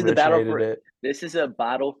Actually This is the battle originated for. it. This is a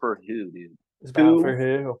battle for who, dude? It's battle for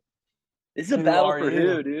Who? who? This is a Who battle are for you?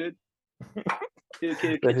 who, dude? Who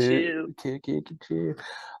could The you?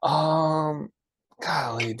 who?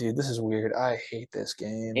 Golly, dude, this is weird. I hate this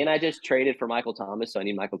game. And I just traded for Michael Thomas, so I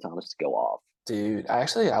need Michael Thomas to go off. Dude, I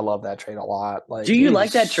love that trade a lot. Do Like you it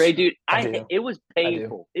like that was, trade, dude? I do. It was I do.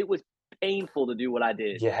 painful. It was painful to do what I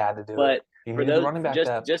did. You had to do it. But You for needed the those, running back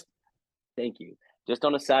depth. just thank you. Just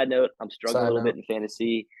on a side note, I'm struggling a little bit in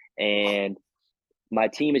fantasy, and my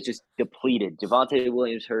team is just depleted. Javonte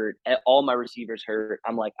Williams hurt. All my receivers hurt.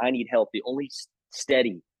 I'm like, I need help. The only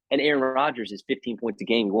steady, and Aaron Rodgers is 15 points a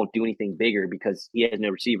game. He won't do anything bigger because he has no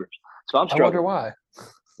receivers. So I'm struggling. I wonder why.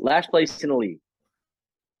 Last place in the league.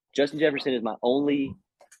 Justin Jefferson is the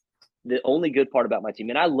only good part about my team.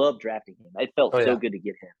 And I love drafting him. It felt so good to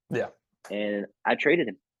get him. Yeah. And I traded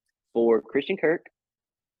him for Christian Kirk,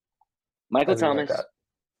 Michael Thomas,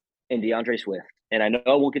 and DeAndre Swift. And I know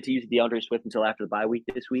I won't get to use DeAndre Swift until after the bye week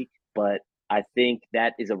this week, but I think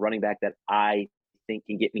that is a running back that I think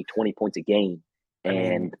can get me 20 points a game.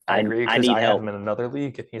 And I agree because I have him in another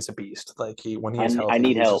league and he's a beast. Like when he's healthy, I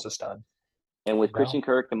need he's help. just a stud. And with Christian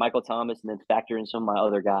Kirk and Michael Thomas, and then factor in some of my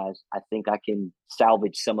other guys, I think I can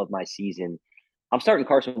salvage some of my season. I'm starting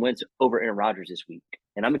Carson Wentz over Aaron Rodgers this week,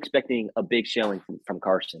 and I'm expecting a big showing from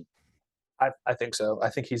Carson. I think so. I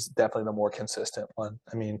think he's definitely the more consistent one.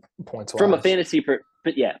 I mean, points from a fantasy, from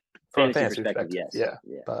a fantasy perspective, yes, yeah.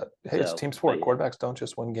 But hey, it's team sport. Quarterbacks don't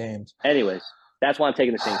just win games. Anyways, that's why I'm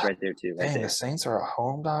taking the Saints right there too. The Saints are a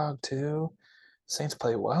home dog too. Saints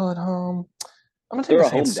play well at home. I'm gonna take They're the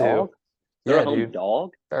Saints a home dog. too. They're a home dog.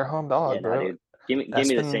 They're a home dog, bro. Dude. Give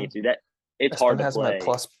me the Saints, dude. It's hard to play.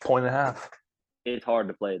 Plus .5. It's hard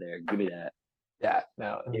to play there. Give me that. Yeah,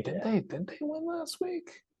 no. Didn't they win last week?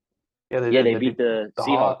 Yeah, they beat the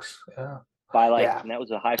Seahawks. Yeah. By and that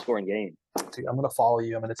was a high scoring game. Dude, I'm gonna follow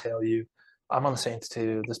you. I'm gonna tell you. I'm on the Saints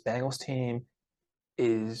too. This Bengals team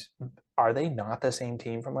are they not the same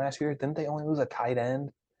team from last year? Didn't they only lose a tight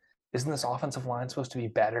end? Isn't this offensive line supposed to be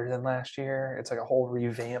better than last year? It's like a whole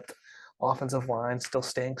revamped offensive line. Still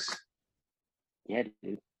stinks. Yeah,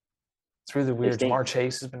 dude. It's really weird. Jamar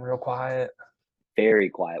Chase has been real quiet. Very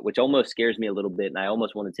quiet, which almost scares me a little bit, and I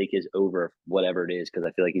almost want to take his over whatever it is because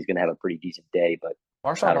I feel like he's going to have a pretty decent day. But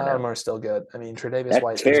Marshawn Lattimore is still good. I mean, Tre'Davious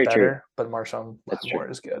White is better, but Marshawn Lattimore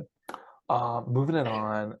is good. Moving it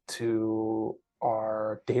on to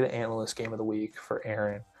our data analyst game of the week for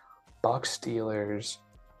Aaron. Bucs Steelers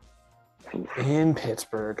in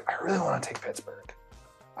Pittsburgh. I really want to take Pittsburgh.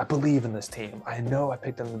 I believe in this team. I know I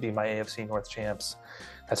picked them to be my AFC North champs.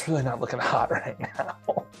 That's really not looking hot right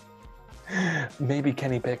now. Maybe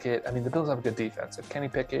Kenny Pickett. I mean, the Bills have a good defense. If Kenny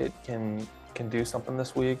Pickett can do something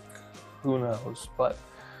this week, who knows? But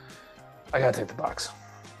I gotta take the Bucs.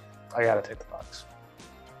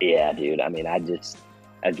 Yeah, dude. I mean, I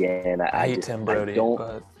hate Tim Brody.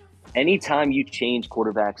 But anytime you change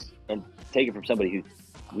quarterbacks, and take it from somebody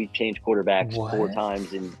we've changed quarterbacks 4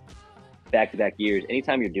 times in back-to-back years.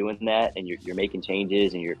 Anytime you're doing that and you're making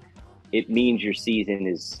changes and it means your season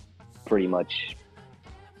is pretty much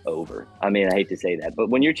over. I mean, I hate to say that, but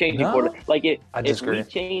when you're changing quarterback, I disagree. If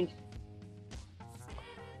we change,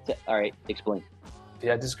 all right, explain.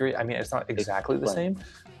 Yeah, I disagree. I mean, it's not exactly the same,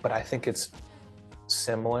 but I think it's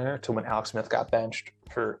similar to when Alex Smith got benched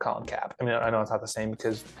for Colin Kaepernick. I mean, I know it's not the same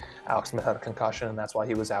because Alex Smith had a concussion and that's why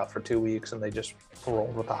he was out for 2 weeks and they just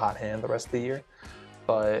rolled with a hot hand the rest of the year.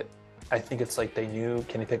 But I think it's like they knew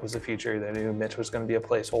Kenny Pickett was the future. They knew Mitch was going to be a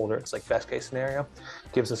placeholder. It's like best case scenario.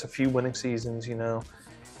 Gives us a few winning seasons,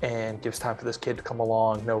 and gives time for this kid to come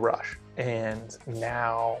along, no rush. And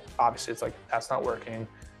now, obviously, it's like that's not working.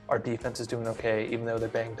 Our defense is doing okay, even though they're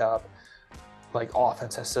banged up. Like,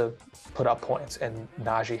 offense has to put up points, and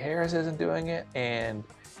Najee Harris isn't doing it. And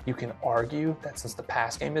you can argue that since the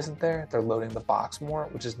pass game isn't there, they're loading the box more,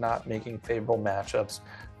 which is not making favorable matchups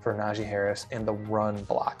for Najee Harris in the run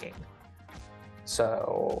blocking.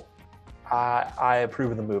 So I approve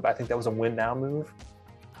of the move. I think that was a win now move,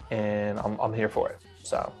 and I'm here for it.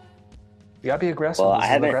 So you gotta be aggressive. This is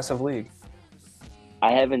an aggressive league.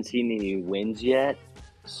 I haven't seen any wins yet,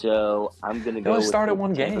 so I'm gonna go with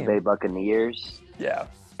the Tampa Bay Buccaneers. Yeah.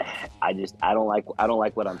 I don't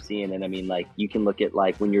like what I'm seeing, and I mean, like, you can look at,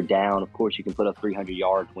 like, when you're down, of course you can put up 300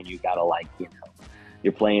 yards when you gotta, like,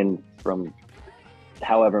 you're playing from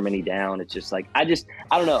however many down. It's just like I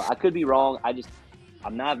don't know. I could be wrong.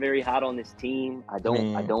 I'm not very hot on this team. I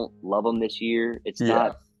don't love them this year. It's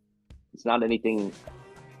not anything.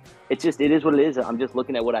 It is what it is. I'm just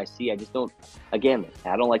looking at what I see. I just don't. Again,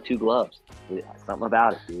 I don't like 2 gloves. Something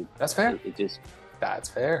about it, dude. That's fair. It just. That's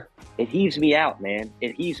fair. It heaves me out, man.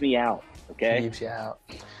 It heaves me out. Okay. Leaves you out.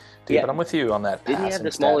 Dude, Yeah. but I'm with you on that Didn't he have passing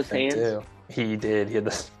the stat smallest thing hands? too. He did. He had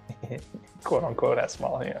the quote unquote has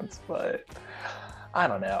small hands, but I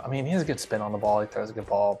don't know. I mean, he has a good spin on the ball. He throws a good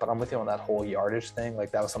ball, but I'm with you on that whole yardage thing.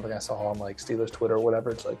 Like that was something I saw on like Steelers Twitter or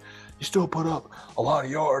whatever. It's like you still put up a lot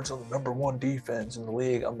of yards on the number one defense in the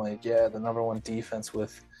league. I'm like, yeah, the number one defense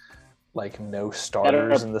with like no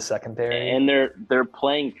starters in the secondary. And they're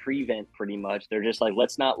playing prevent pretty much. They're just like,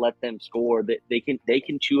 let's not let them score. They can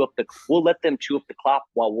chew up the. We'll let them chew up the clock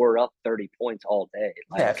while we're up 30 points all day.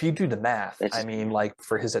 Like, Yeah, if you do the math, I mean, like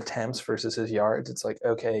for his attempts versus his yards, it's like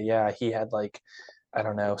okay, yeah, he had like I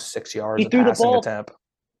don't know 6 yards he of threw the passing ball, attempt.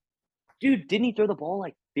 dude. Didn't he throw the ball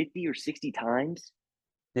like 50 or 60 times?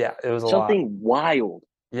 Yeah, it was a lot. Something wild.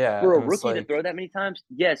 Yeah, For a and it's rookie to like throw that many times,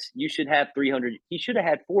 yes, you should have 300. He should have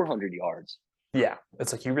had 400 yards. yeah,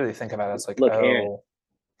 it's like you really think about it. It's like Look, oh,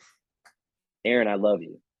 Aaron, I love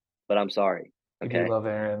you, but I'm sorry. I Okay, do love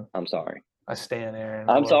Aaron. I'm sorry. I stan Aaron.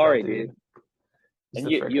 I I'm love that sorry, dude. dude. He's And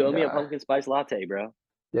the you owe freaking me a guy. pumpkin spice latte, bro.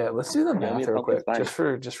 Yeah, let's do the You owe me math a real pumpkin quick. spice.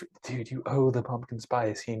 Just for dude, you owe the pumpkin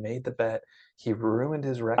spice. He made the bet. He ruined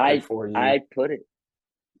his record for you. I put it.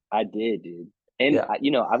 I did, dude. And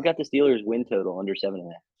yeah. I've got the Steelers win total under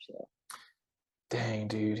 7.5. So Dang,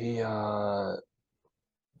 dude, he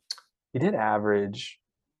did average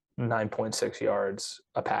 9.6 yards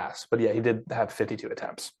a pass, but yeah, he did have 52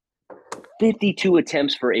 attempts. 52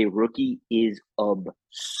 attempts for a rookie is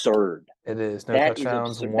absurd. It is no That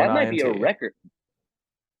touchdowns, is absurd. one That might be a INT. record.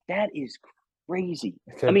 That is crazy.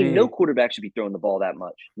 I mean, no quarterback should be throwing the ball that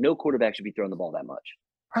much. No quarterback should be throwing the ball that much.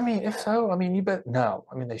 I mean, if so, I mean, you bet no.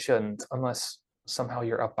 I mean, they shouldn't unless somehow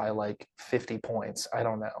you're up by like 50 points. I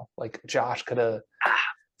don't know. Like Josh could have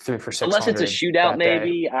threw for 600. Unless it's a shootout,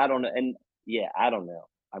 maybe. I don't know. And yeah, I don't know.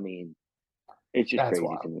 I mean, it's just crazy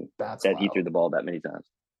to me that he threw the ball that many times.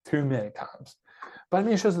 Too many times. But I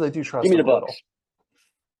mean, it shows that they do trust Give me the him a little. Bucks.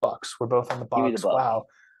 Bucks. We're both on the Give me Bucks. the Bucks. Wow.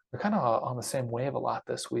 We're kind of on the same wave a lot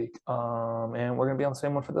this week. And we're going to be on the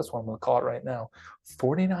same one for this one. I'm going to call it right now.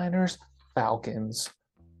 49ers, Falcons.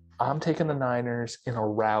 I'm taking the Niners in a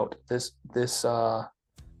rout. This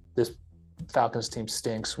Falcons team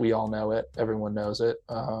stinks. We all know it. Everyone knows it.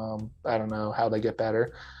 I don't know how they get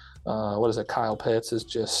better. What is it? Kyle Pitts is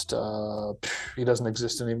just he doesn't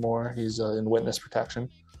exist anymore. He's in witness protection.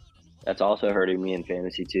 That's also hurting me in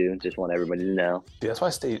fantasy too. Just want everybody to know. Yeah, that's why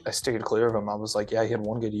I stayed clear of him. I was like, yeah, he had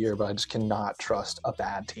one good year, but I just cannot trust a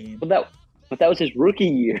bad team. But that was his rookie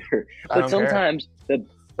year. But sometimes the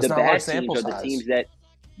bad teams are the teams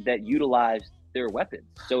that utilize their weapons.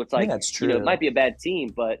 So it's like, that's true. It might be a bad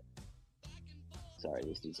team, but sorry,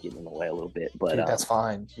 this dude's getting in the way a little bit. But dude, that's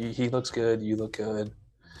fine. He looks good. You look good.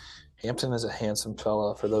 Hampton is a handsome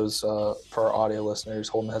fella. For those for our audio listeners,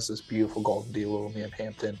 Holden has this beautiful golden deal with me in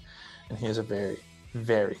Hampton, and he is a very,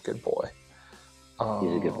 very good boy.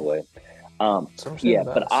 He's a good boy. Yeah,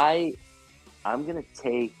 but I'm gonna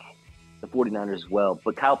take the 49ers as well.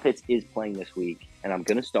 But Kyle Pitts is playing this week, and I'm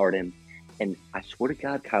gonna start him. And I swear to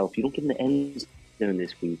God, Kyle, if you don't get in the end zone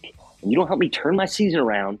this week, and you don't help me turn my season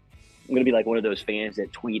around, I'm gonna be like one of those fans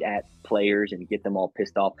that tweet at players and get them all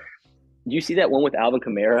pissed off. Do you see that one with Alvin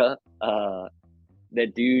Kamara?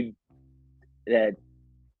 That dude that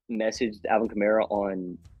messaged Alvin Kamara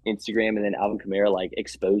on Instagram, and then Alvin Kamara like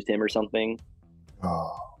exposed him or something.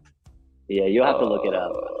 Oh. Yeah, you'll have to look it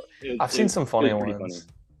up. I've seen some funny ones. Funny.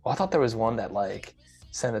 Well, I thought there was one that like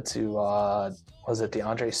sent it to was it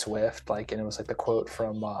DeAndre Swift? Like, and it was like the quote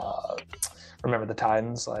from Remember the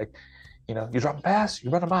Titans, like, you drop a pass, you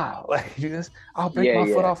run a mile. Like, I'll break my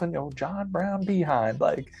foot off in John Brown behind.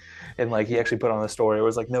 Like, and like he actually put on the story. It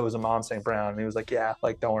was like, no, it was Amon St. Brown. And he was like, yeah,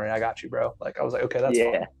 like, don't worry, I got you, bro. Like, I was like, okay, that's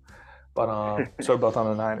fine. But so we're both on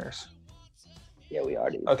the Niners. Yeah, we are,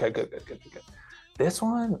 dude. Okay, good. This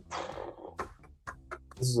one,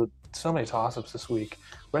 so many toss-ups this week.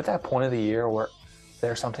 We're at that point of the year where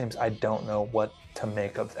there are some teams I don't know what to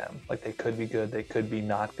make of them. Like, they could be good, they could be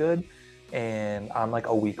not good. And I'm like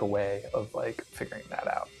a week away of like figuring that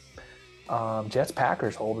out. Jets,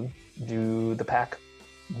 Packers, Holden. Do the Pack?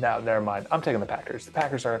 No, never mind. I'm taking the Packers. The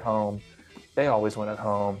Packers are at home. They always win at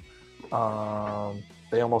home.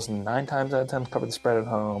 They almost 9 times out of 10 cover the spread at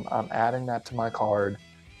home. I'm adding that to my card.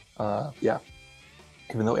 Yeah.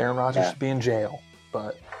 Even though Aaron Rodgers should be in jail,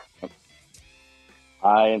 but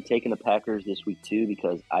I am taking the Packers this week too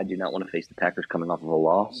because I do not want to face the Packers coming off of a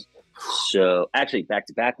loss. So actually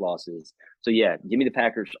back-to-back losses. So yeah, give me the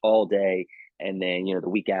Packers all day, and then the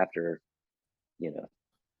week after,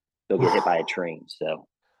 they'll get hit by a train. So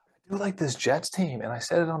I do like this Jets team, and I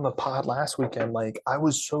said it on the pod last weekend. Like, I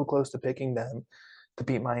was so close to picking them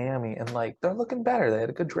to beat Miami, and like they're looking better. They had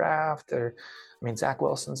a good draft. I mean, Zach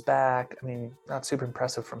Wilson's back. I mean, not super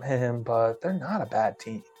impressive from him, but they're not a bad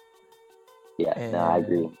team. Yeah, no, I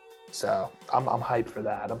agree. And so I'm hyped for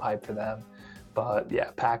that. I'm hyped for them. But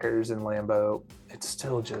yeah, Packers and Lambeau, it's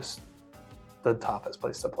still just the toughest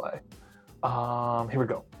place to play. Here we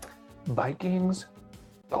go. Vikings,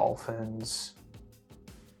 Dolphins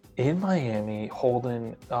in Miami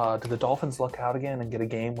holding. Do the Dolphins luck out again and get a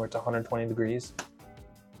game where it's 120 degrees?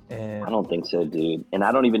 And I don't think so, dude. And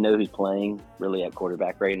I don't even know who's playing really at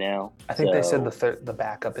quarterback right now. I think they said the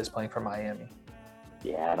backup is playing for Miami.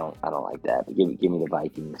 Yeah, I don't like that. But give me the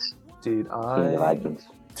Vikings. Dude, Give me the Vikings.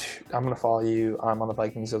 I'm gonna follow you. I'm on the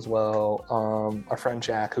Vikings as well. Our friend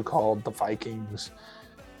Jack, who called the Vikings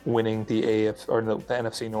winning the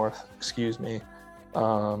NFC North, excuse me,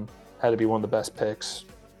 had to be one of the best picks,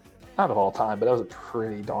 not of all time, but that was a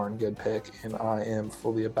pretty darn good pick, and I am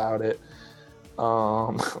fully about it.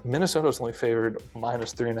 Minnesota's only favored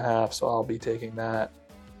 -3.5, so I'll be taking that.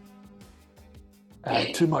 Add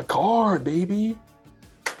it to my card, baby.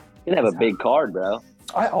 You have a big card, bro.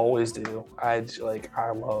 I always do. I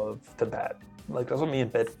love to bet. Like that's what me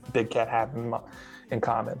and Big Cat have in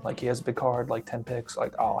common. Like he has a big card, like 10 picks.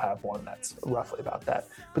 Like I'll have one that's roughly about that.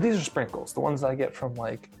 But these are sprinkles. The ones I get from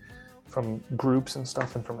groups and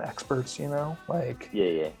stuff and from experts. You know, like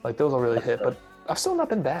yeah. Like those will really hit. But I've still not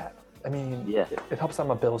been bad. I mean, yeah, it helps that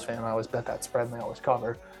I'm a Bills fan. I always bet that spread and they always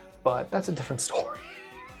cover. But that's a different story.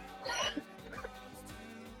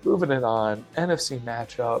 Moving it on, NFC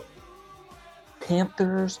matchup.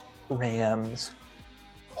 Panthers, Rams,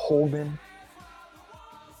 Holden.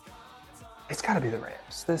 It's got to be the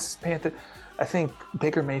Rams. This Panther, I think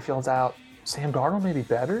Baker Mayfield's out. Sam Darnold may be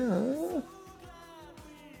better.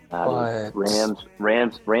 But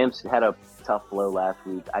Rams had a tough blow last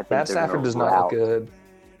week. I think Matt Stafford does not look good.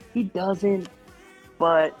 He doesn't,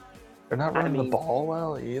 but they're not running the ball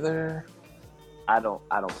well either. I don't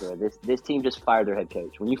care. This team just fired their head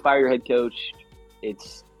coach. When you fire your head coach,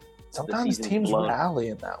 it's sometimes teams rally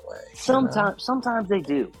in that way. Sometimes they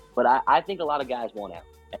do, but I think a lot of guys want out,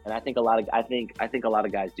 and I think a lot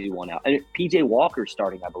of guys do want out. And PJ Walker's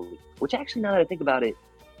starting, I believe. Which actually, now that I think about it,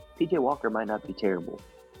 PJ Walker might not be terrible.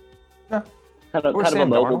 No, kind of a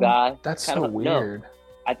mobile guy. That's so weird.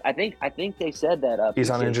 I think they said that he's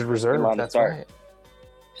on injured reserve. That's right.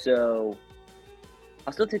 So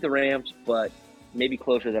I'll still take the Rams, but maybe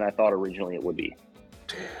closer than I thought originally it would be.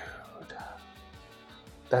 Dude,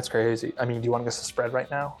 that's crazy. I mean, do you want to guess the spread right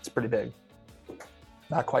now? It's pretty big.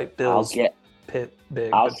 Not quite Bills. Pitt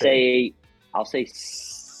big. I'll say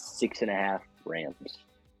 6.5 Rams.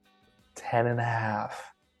 10.5.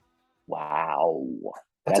 Wow.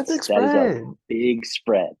 That's a big spread. That is a big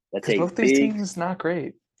spread. That's a both these teams not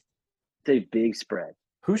great. It's a big spread.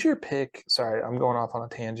 Who's your pick? Sorry, I'm going off on a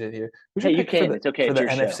tangent here. Who's your pick you can. It's okay. For the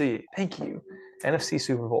NFC. Show. Thank you. NFC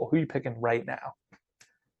Super Bowl. Who are you picking right now?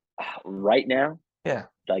 Right now? Yeah.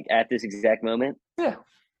 Like at this exact moment? Yeah.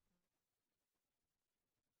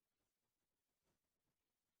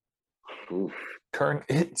 Oof.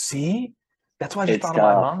 See? That's why I just thought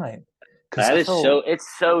of my mind. That is it's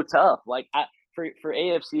so tough. Like for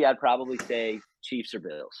AFC, I'd probably say Chiefs or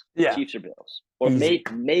Bills. Yeah. Chiefs or Bills. Or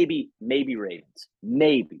maybe Ravens.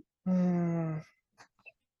 Maybe. They're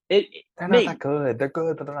not that good. They're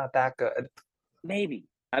good, but they're not that good. Maybe.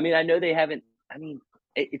 I mean, I know they haven't. I mean,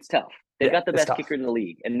 it's tough. They've got the best kicker in the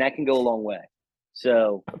league, and that can go a long way.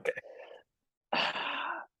 So, okay.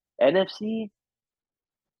 NFC.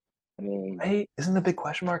 I mean, isn't the big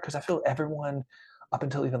question mark? Because I feel everyone up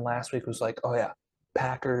until even last week was like, "Oh yeah,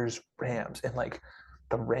 Packers, Rams," and like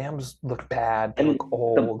the Rams look bad. They look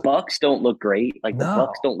old. The Bucks don't look great. Like the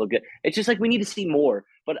Bucks don't look good. It's just like we need to see more.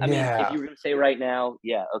 But I mean, if you were going to say right now,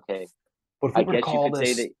 yeah, okay. But if we were to call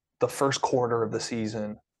this the first quarter of the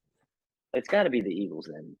season, it's got to be the Eagles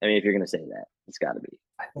then. I mean, if you're going to say that, it's got to be.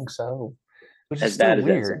 I think so. Which is still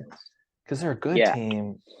weird because they're a good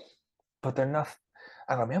team, but they're not.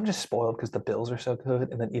 I don't know. Maybe I'm just spoiled because the Bills are so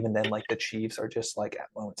good, and then even then, like the Chiefs are just like at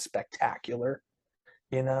moments spectacular,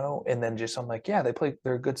 you know. And then just I'm like, yeah,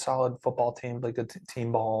 they're a good, solid football team, play good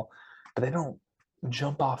team ball, but they don't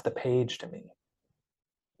jump off the page to me.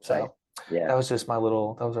 So that was just our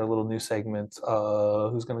little new segment.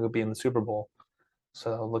 Who's going to be in the Super Bowl?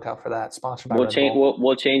 So look out for that. Sponsored by Red Bull.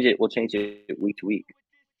 We'll change it. We'll change it week to week,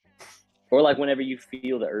 or like whenever you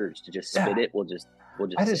feel the urge to just spit it, we'll just.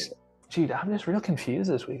 Dude, I'm just real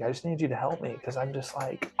confused this week. I just need you to help me because I'm just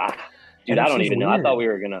like, dude, I don't even know. I thought we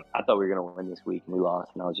were gonna win this week and we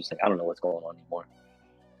lost, and I was just like, I don't know what's going on anymore.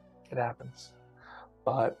 It happens,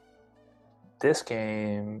 but this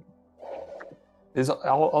game, Is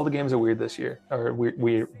all the games are weird this year, or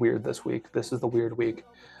weird this week. This is the weird week.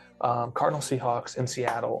 Cardinal Seahawks in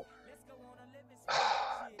Seattle.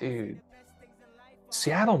 Dude,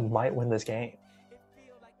 Seattle might win this game.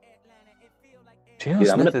 Geno Dude,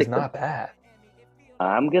 Smith is not bad.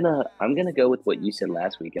 I'm gonna go with what you said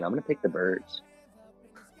last week, and I'm gonna pick the Birds.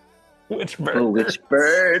 Which bird? Oh, which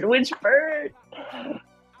bird? Which bird?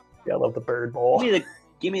 Yeah, I love the bird bowl.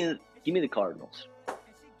 Give me the Cardinals.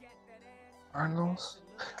 Cardinals.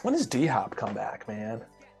 When does D Hop come back, man?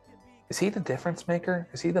 Is he the difference maker?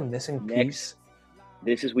 Is he the missing piece?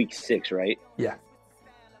 This is week 6, right? Yeah.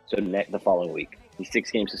 So the following week, the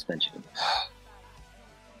 6-game suspension.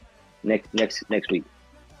 Next week.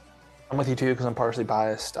 I'm with you too because I'm partially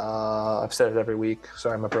biased. I've said it every week.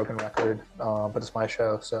 Sorry, I'm a broken record, but it's my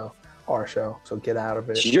show, so our show. So get out of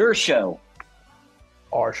it. It's your show.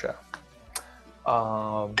 Our show.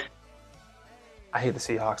 I hate the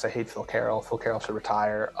Seahawks. I hate Phil Carroll. Phil Carroll should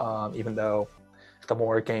retire. Even though the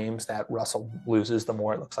more games that Russell loses, the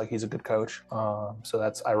more it looks like he's a good coach. So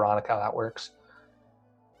that's ironic how that works.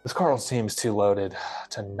 This Cardinals team is too loaded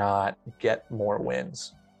to not get more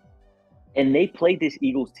wins. And they played this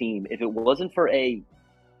Eagles team. If it wasn't for a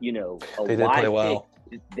they did play well.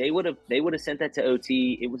 Pick, they would have sent that to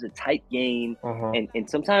OT. It was a tight game, and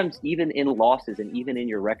sometimes even in losses and even in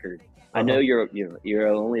your record, I know you're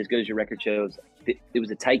only as good as your record shows. It was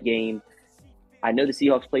a tight game. I know the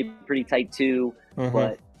Seahawks played pretty tight too,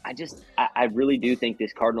 but I really do think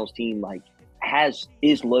this Cardinals team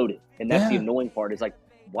is loaded, and that's the annoying part. Is like,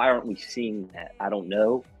 why aren't we seeing that? I don't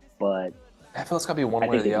know, but I feel it's got to be one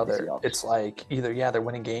way or the other. It's like either, they're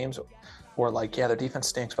winning games, or like, their defense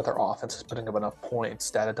stinks, but their offense is putting up enough points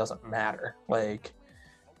that it doesn't matter. Like,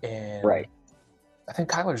 and right. I think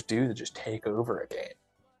Kyler's due to just take over a game.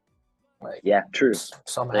 Like, true.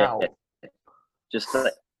 Somehow.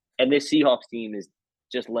 And this Seahawks team is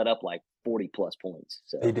just let up like 40 plus points.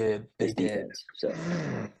 So they did. Defense, so.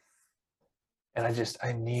 And I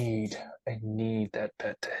need that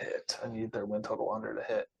bet to hit. I need their win total under to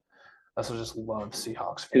hit. I also just love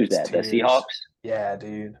Seahawks fans. Who's that? The Seahawks? Yeah,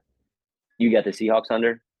 dude. You got the Seahawks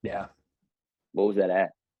under? Yeah. What was that at?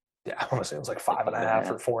 Yeah, I want to say it was like 5.5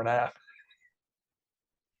 or 4.5.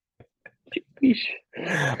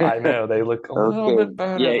 I know they look a little bit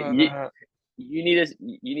better. Yeah, you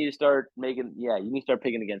need to start making. Yeah, you need to start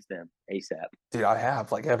picking against them ASAP. Dude, I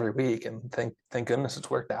have like every week, and thank goodness it's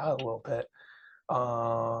worked out a little bit.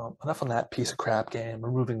 Enough on that piece of crap game.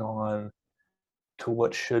 We're moving on to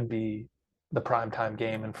what should be the primetime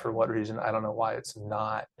game, and for what reason, I don't know why it's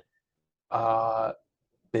not.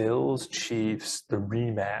 Bills Chiefs, the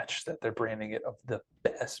rematch that they're branding it of the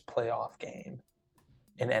best playoff game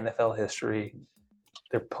in NFL history.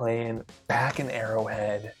 They're playing back in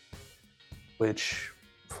Arrowhead, which,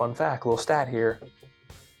 fun fact, little stat here.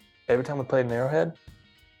 Every time we played in Arrowhead,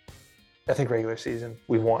 I think regular season,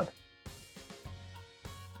 we won.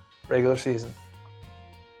 Regular season.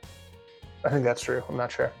 I think that's true. I'm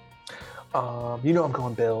not sure. I'm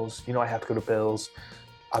going Bills. I have to go to Bills.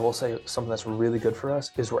 I will say something that's really good for us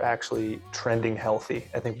is we're actually trending healthy.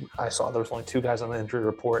 I think I saw there was only 2 guys on the injury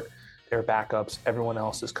report. They were backups. Everyone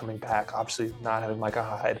else is coming back. Obviously not having Micah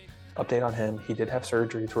Hyde. Update on him. He did have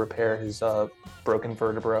surgery to repair his broken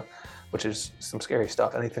vertebra, which is some scary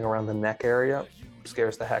stuff. Anything around the neck area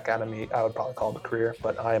scares the heck out of me. I would probably call it a career,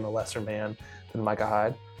 but I am a lesser man than Micah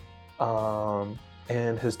Hyde.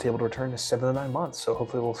 And his able to return is 7 to 9 months. So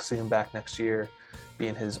hopefully we'll see him back next year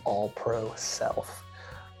being his all-pro self.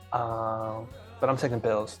 But I'm taking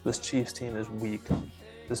Bills. This Chiefs team is weak.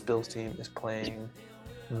 This Bills team is playing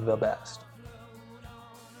the best.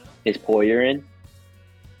 Is Poyer in?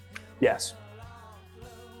 Yes.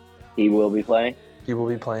 He will be playing? He will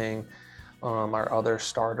be playing. Our other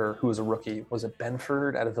starter, who was a rookie, was it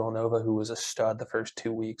Benford out of Villanova, who was a stud the first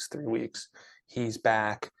 2 weeks, 3 weeks. He's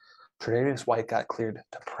back. Tre'Davious White got cleared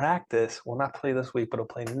to practice. Will not play this week, but he'll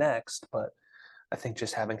play next. But I think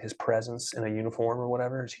just having his presence in a uniform or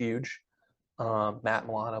whatever is huge. Matt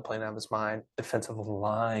Milano playing out of his mind. Defensive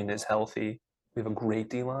line is healthy. We have a great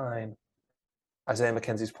D-line. Isaiah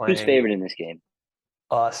McKenzie's playing. Who's favored in this game?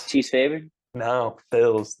 Us. Chiefs favored? No,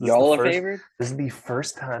 Bills. Y'all are favored? This is the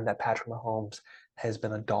first time that Patrick Mahomes has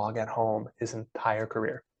been a dog at home his entire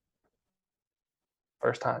career.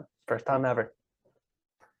 First time ever.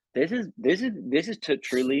 This is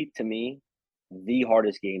truly, to me, the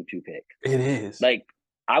hardest game to pick. It is. Like,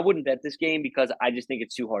 I wouldn't bet this game because I just think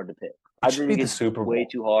it's too hard to pick. I think it's Super Bowl. Way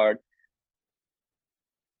too hard.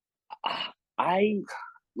 I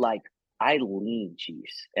lean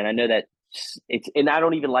Chiefs, and I know that and I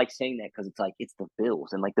don't even like saying that because it's like it's the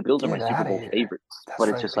Bills, and like the Bills are my Super Bowl favorites. That's but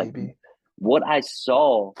it's right, just baby. like what I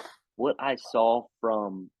saw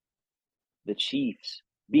from the Chiefs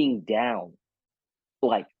being down,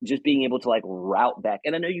 like just being able to like route back.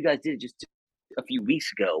 And I know you guys did it just a few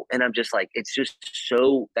weeks ago, and I'm just like, it's just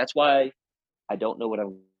so. That's why I don't know what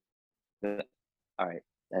I'm. All right,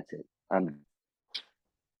 that's it. I'm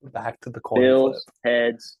Back to the coin flip. Bills,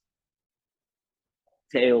 heads,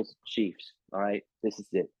 tails, Chiefs. All right, this is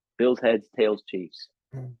it. Bills, heads, tails, Chiefs.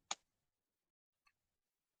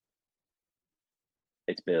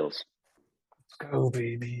 It's Bills. Let's go,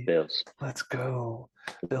 baby. Bills. Let's go.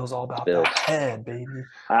 Bills all about Bills. that head, baby.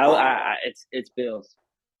 It's Bills.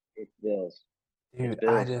 It's Bills. Dude, It's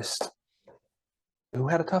Bills. Who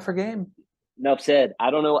had a tougher game? Enough said.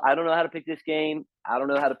 I don't know how to pick this game.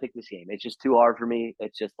 It's just too hard for me.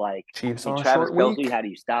 It's just like Chiefs on a Travis short Kelce, week. how do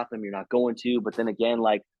you stop him? You're not going to. But then again,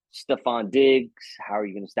 like Stephon Diggs, how are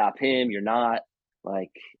you going to stop him? You're not.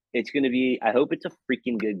 Like, it's going to be – I hope it's a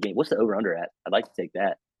freaking good game. What's the over-under at? I'd like to take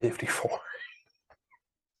that. 54.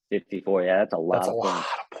 54, yeah, that's a lot of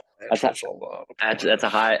points. That's a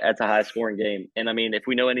high scoring game. And I mean, if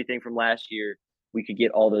we know anything from last year, we could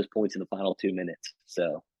get all those points in the final 2 minutes.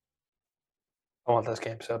 So I want this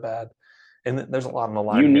game so bad. And there's a lot on the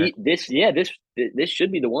line. You need this. Yeah, this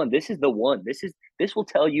should be the one. This is the one. This will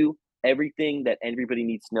tell you everything that everybody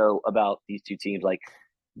needs to know about these two teams. Like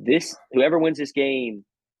this, whoever wins this game,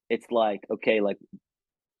 it's like, okay, like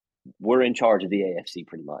we're in charge of the AFC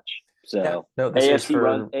pretty much. So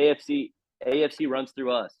AFC runs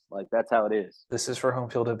through us. Like that's how it is. This is for home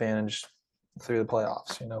field advantage through the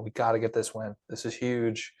playoffs. You know, we got to get this win. This is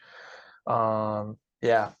huge.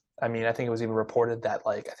 Yeah. I mean, I think it was even reported that,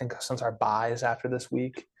 like, I think since our bye is after this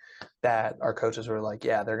week, that our coaches were like,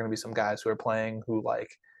 yeah, there are going to be some guys who are playing who,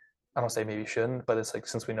 like, I don't say maybe shouldn't, but it's like,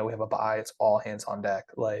 since we know we have a bye, it's all hands on deck.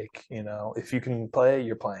 Like, you know, if you can play,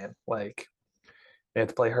 you're playing. Like, you have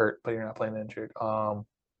to play hurt, but you're not playing injured. Damn,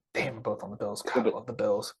 we're both on the Bills. God, I love the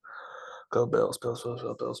Bills. Go Bills, Bills, Bills,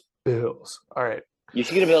 Bills, Bills, Bills. All right. You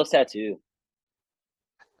should get a Bills tattoo.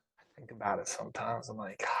 I think about it sometimes. I'm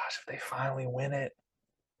like, gosh, if they finally win it,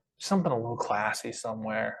 something a little classy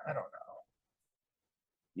somewhere. I don't know.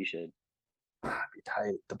 You should. That'd be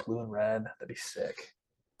tight. The blue and red. That'd be sick.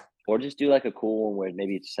 Or just do like a cool one where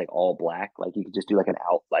maybe it's just like all black. Like you could just do like an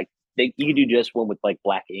out. Like you could do just one with like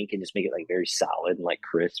black ink and just make it like very solid and like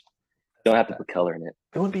crisp. Don't have to put color in it.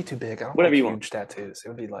 It wouldn't be too big. I don't Whatever like you huge want. Tattoos. It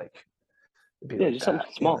would be like. Yeah, like just something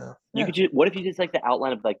small. You know? You could just. What if you just like the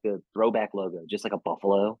outline of like the throwback logo, just like a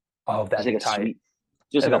buffalo? Oh, that'd be like tight. Sweet,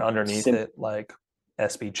 just and like then underneath it, like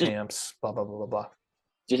SB champs, blah blah blah blah blah.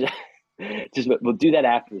 Just we'll do that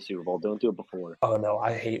after the Super Bowl. Don't do it before. Oh no,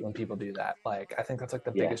 I hate when people do that. Like, I think that's like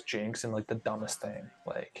the biggest jinx and like the dumbest thing.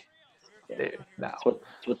 Like, dude, no.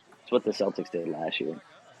 It's what the Celtics did last year.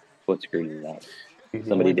 What screwed me up. Dude,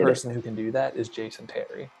 the only person who can do that is Jason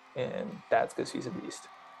Terry, and that's because he's a beast.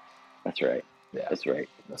 That's right. Yeah, that's right.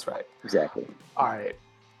 That's right. Exactly. All right.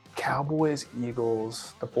 Cowboys,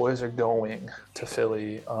 Eagles. The boys are going to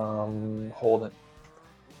Philly. Holden,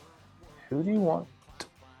 who do you want?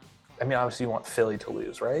 I mean, obviously, you want Philly to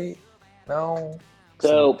lose, right? No.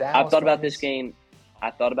 So I've thought about this game. I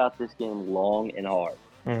thought about this game long and hard.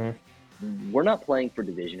 Mm-hmm. We're not playing for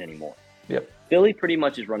division anymore. Yep. Philly pretty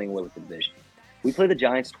much is running away with the division. We play the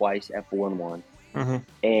Giants twice at 4-1,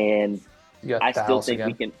 and I still think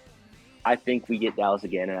we can. I think we get Dallas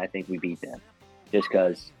again, and I think we beat them, just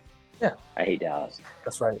because. Yeah. I hate Dallas.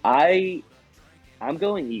 That's right. I'm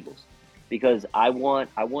going Eagles because I want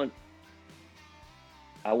Dallas.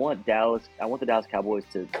 I want the Dallas Cowboys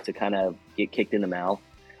to kind of get kicked in the mouth.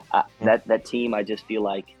 That team, I just feel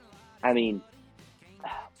like, I mean,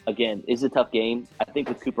 again, it's a tough game. I think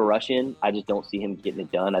with Cooper Rush in, I just don't see him getting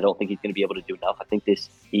it done. I don't think he's going to be able to do enough. I think this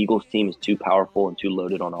Eagles team is too powerful and too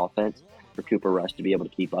loaded on offense for Cooper Rush to be able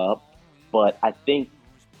to keep up. But I think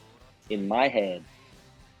in my head,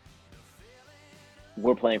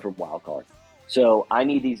 we're playing for wild card. So I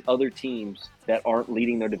need these other teams that aren't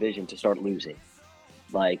leading their division to start losing.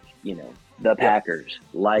 Like, you know, the Packers,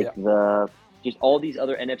 just all these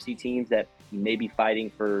other NFC teams that may be fighting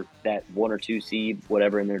for that 1 or 2 seed,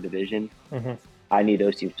 whatever in their division. Mm-hmm. I need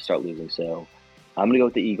those teams to start losing. So I'm going to go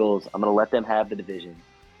with the Eagles. I'm going to let them have the division.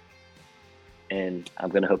 And I'm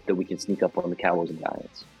going to hope that we can sneak up on the Cowboys and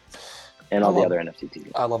Giants and all the other NFC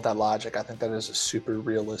teams. I love that logic. I think that is a super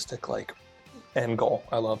realistic, like, end goal.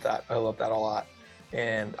 I love that. I love that a lot.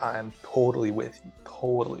 And I'm totally with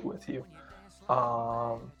you.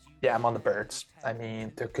 Yeah, I'm on the Birds. I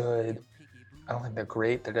mean, they're good. I don't think they're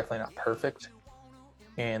great. They're definitely not perfect.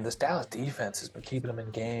 And this Dallas defense has been keeping them in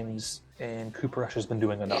games, and Cooper Rush has been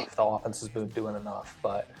doing enough. The offense has been doing enough,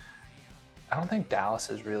 but I don't think Dallas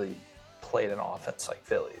has really played an offense like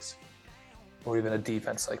Philly's or even a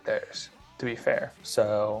defense like theirs, to be fair.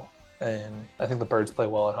 So, and I think the Birds play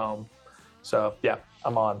well at home. So, yeah,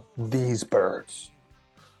 I'm on these Birds.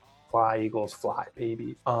 Fly, Eagles, fly,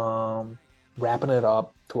 baby. Wrapping it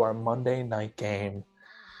up to our Monday night game.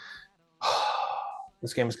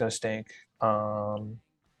 This game is going to stink.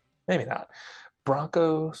 Maybe not.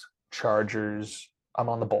 Broncos, Chargers. I'm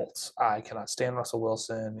on the Bolts. I cannot stand Russell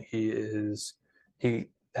Wilson. He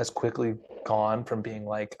has quickly gone from being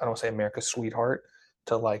like, I don't want to say America's sweetheart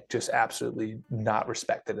to like just absolutely not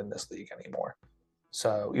respected in this league anymore.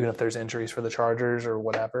 So even if there's injuries for the Chargers or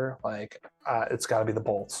whatever, like it's got to be the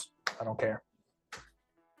Bolts. I don't care.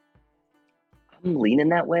 I'm leaning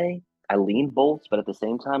that way. I lean Bolts, but at the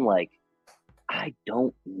same time, like, I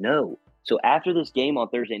don't know. So after this game on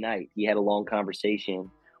Thursday night, he had a long conversation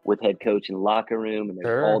with head coach in the locker room, and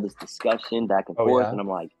there's all this discussion back and forth. Yeah. And I'm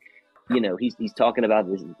like, he's talking about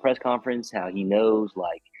this in the press conference, how he knows,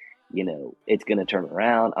 like, it's going to turn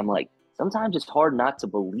around. I'm like, sometimes it's hard not to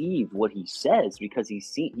believe what he says because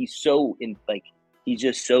he's so in, like, he's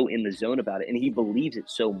just so in the zone about it, and he believes it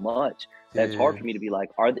so much that it's hard for me to be like,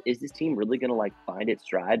 is this team really going to like find its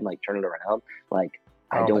stride and like turn it around? Like,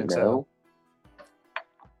 I don't know.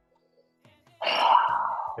 So.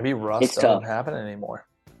 Maybe Russ doesn't happen anymore.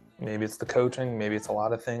 Maybe it's the coaching. Maybe it's a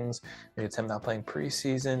lot of things. Maybe it's him not playing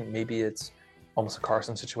preseason. Maybe it's almost a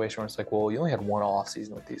Carson situation where it's like, well, you only had one off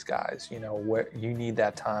season with these guys. Where you need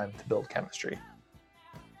that time to build chemistry.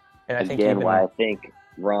 And I think why I think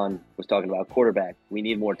Ron was talking about quarterback. We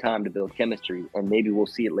need more time to build chemistry, and maybe we'll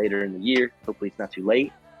see it later in the year. Hopefully, it's not too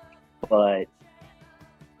late. But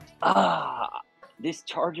this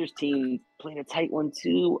Chargers team playing a tight one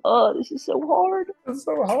too. This is so hard. It's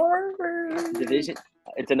so hard. Division.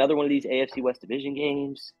 It's another one of these AFC West division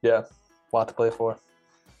games. Yeah, a lot to play for.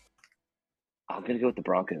 I'm gonna go with the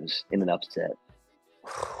Broncos in an upset.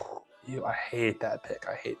 I hate that pick.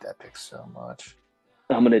 I hate that pick so much.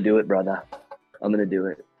 I'm gonna do it, brother. I'm gonna do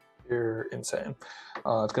it. You're insane.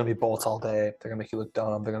 It's gonna be Bolts all day. They're gonna make you look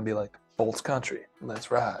dumb. They're gonna be like, Bolts country.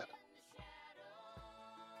 Let's ride.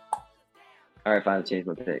 All right, fine. I'll change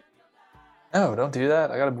my pick. No, don't do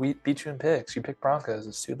that. I gotta beat you in picks. You pick Broncos.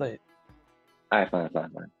 It's too late. All right, fine.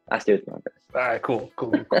 I stay with Broncos. All right, cool.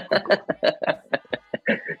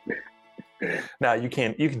 No, you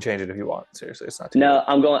can change it if you want. Seriously, it's not too No, late.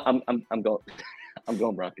 I'm going. I'm going. I'm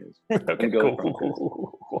going Broncos. Okay,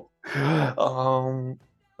 cool. All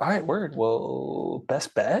right, word. Well,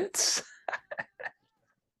 best bets.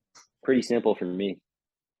 Pretty simple for me.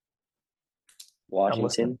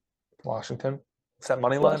 Washington. Is that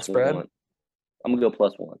money line spread? I'm gonna go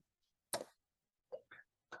 +1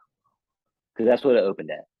 because that's what it opened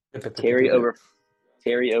at. Terry over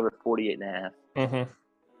 48.5. Mm-hmm.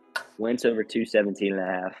 Wentz over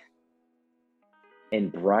 217.5.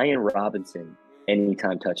 And Brian Robinson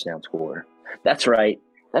anytime touchdown scorer. That's right.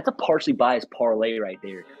 That's a partially biased parlay right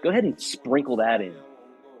there. Go ahead and sprinkle that in.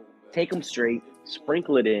 Take them straight.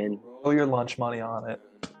 Sprinkle it in. Throw your lunch money on it.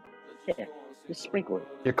 Yeah, just sprinkle it.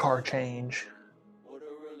 Your car change.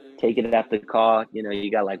 Take it out the car.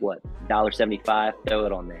 You got like what, $1.75? Throw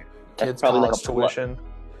it on there. That's kids' probably like a tuition.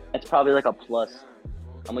 That's probably like a plus.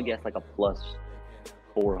 I'm gonna guess like a plus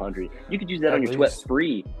 400. You could use that on your sweat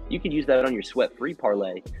free. You could use that on your sweat free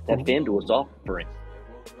parlay that FanDuel is offering.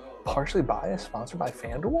 Partially biased, sponsored by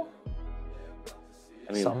FanDuel?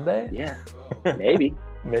 I mean, someday? Yeah. Maybe.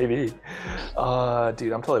 Maybe. Dude,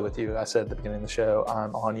 I'm totally with you. I said at the beginning of the show,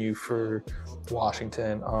 I'm on you for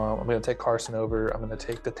Washington. I'm going to take Carson over. I'm going to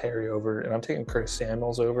take the Terry over. And I'm taking Curtis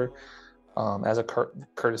Samuels over. As a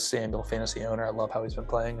Curtis Samuel fantasy owner, I love how he's been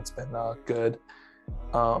playing. It's been good.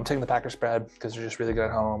 I'm taking the Packers spread because they're just really good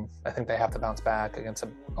at home. I think they have to bounce back against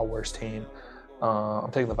a worse team.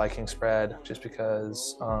 I'm taking the Vikings spread just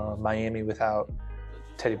because Miami without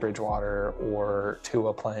Teddy Bridgewater or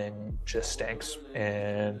Tua playing just stinks.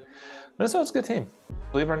 And Minnesota's a good team.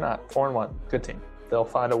 Believe it or not, 4-1, good team. They'll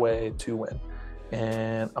find a way to win.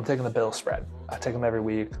 And I'm taking the Bills spread. I take them every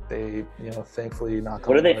week. They, thankfully not.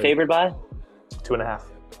 What are they favored by? 2.5.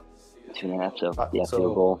 2.5. So yeah,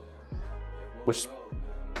 field goal. Which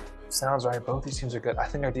sounds right. Both these teams are good. I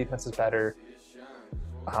think our defense is better.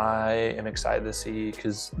 I am excited to see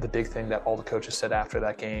because the big thing that all the coaches said after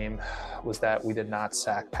that game was that we did not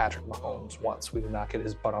sack Patrick Mahomes once. We did not get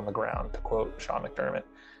his butt on the ground, to quote Sean McDermott.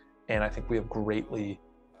 And I think we have greatly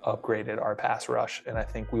upgraded our pass rush, and I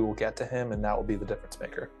think we will get to him, and that will be the difference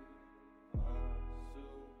maker.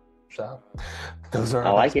 So those are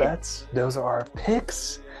our best bets. Those are our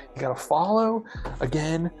picks. You got to follow.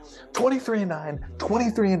 Again, 23-9,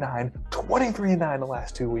 23-9, 23-9 the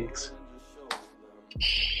last 2 weeks.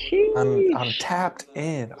 I'm tapped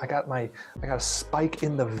in. I got a spike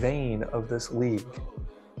in the vein of this league.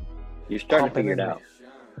 You're starting to pumping figure it in me. out.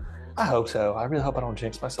 I hope so. I really hope I don't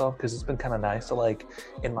jinx myself because it's been kind of nice to like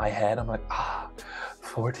in my head. I'm like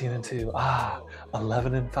 14-2,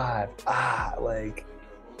 11-5, like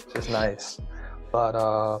it's just nice. But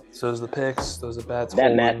so those are the picks, those are bets.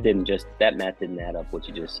 That math didn't add up. What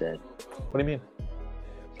you just said. What do you mean?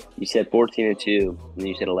 You said 14-2, and then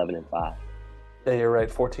you said 11-5. Yeah, you're right.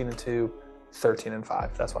 14-2,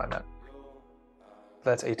 13-5. That's what I meant.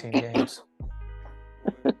 That's 18 games.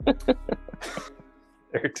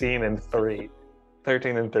 13-3.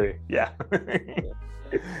 13-3. Yeah.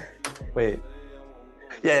 Wait.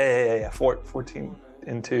 Yeah. 14-2,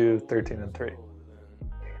 13-3.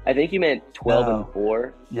 I think you meant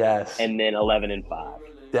 12-4. Yes. And then 11-5.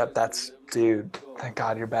 Yep, that's dude. Thank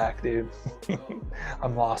God you're back, dude.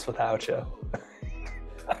 I'm lost without you.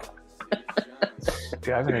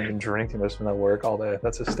 Dude, I haven't even been drinking this when I work all day.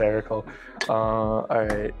 That's hysterical. All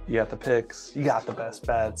right, you got the picks. You got the best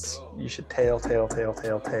bets. You should tail.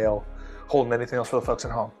 Holding anything else for the folks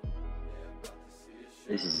at home?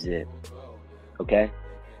 This is it. Okay?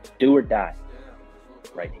 Do or die.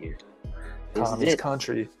 Right here. This Tommy's is it.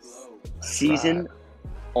 country. Season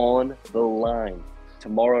on the line.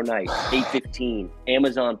 Tomorrow night, 8:15,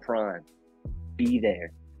 Amazon Prime. Be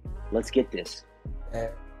there. Let's get this.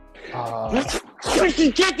 Let's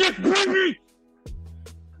get this, baby!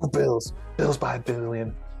 Bills by $1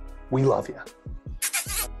 billion. We love you.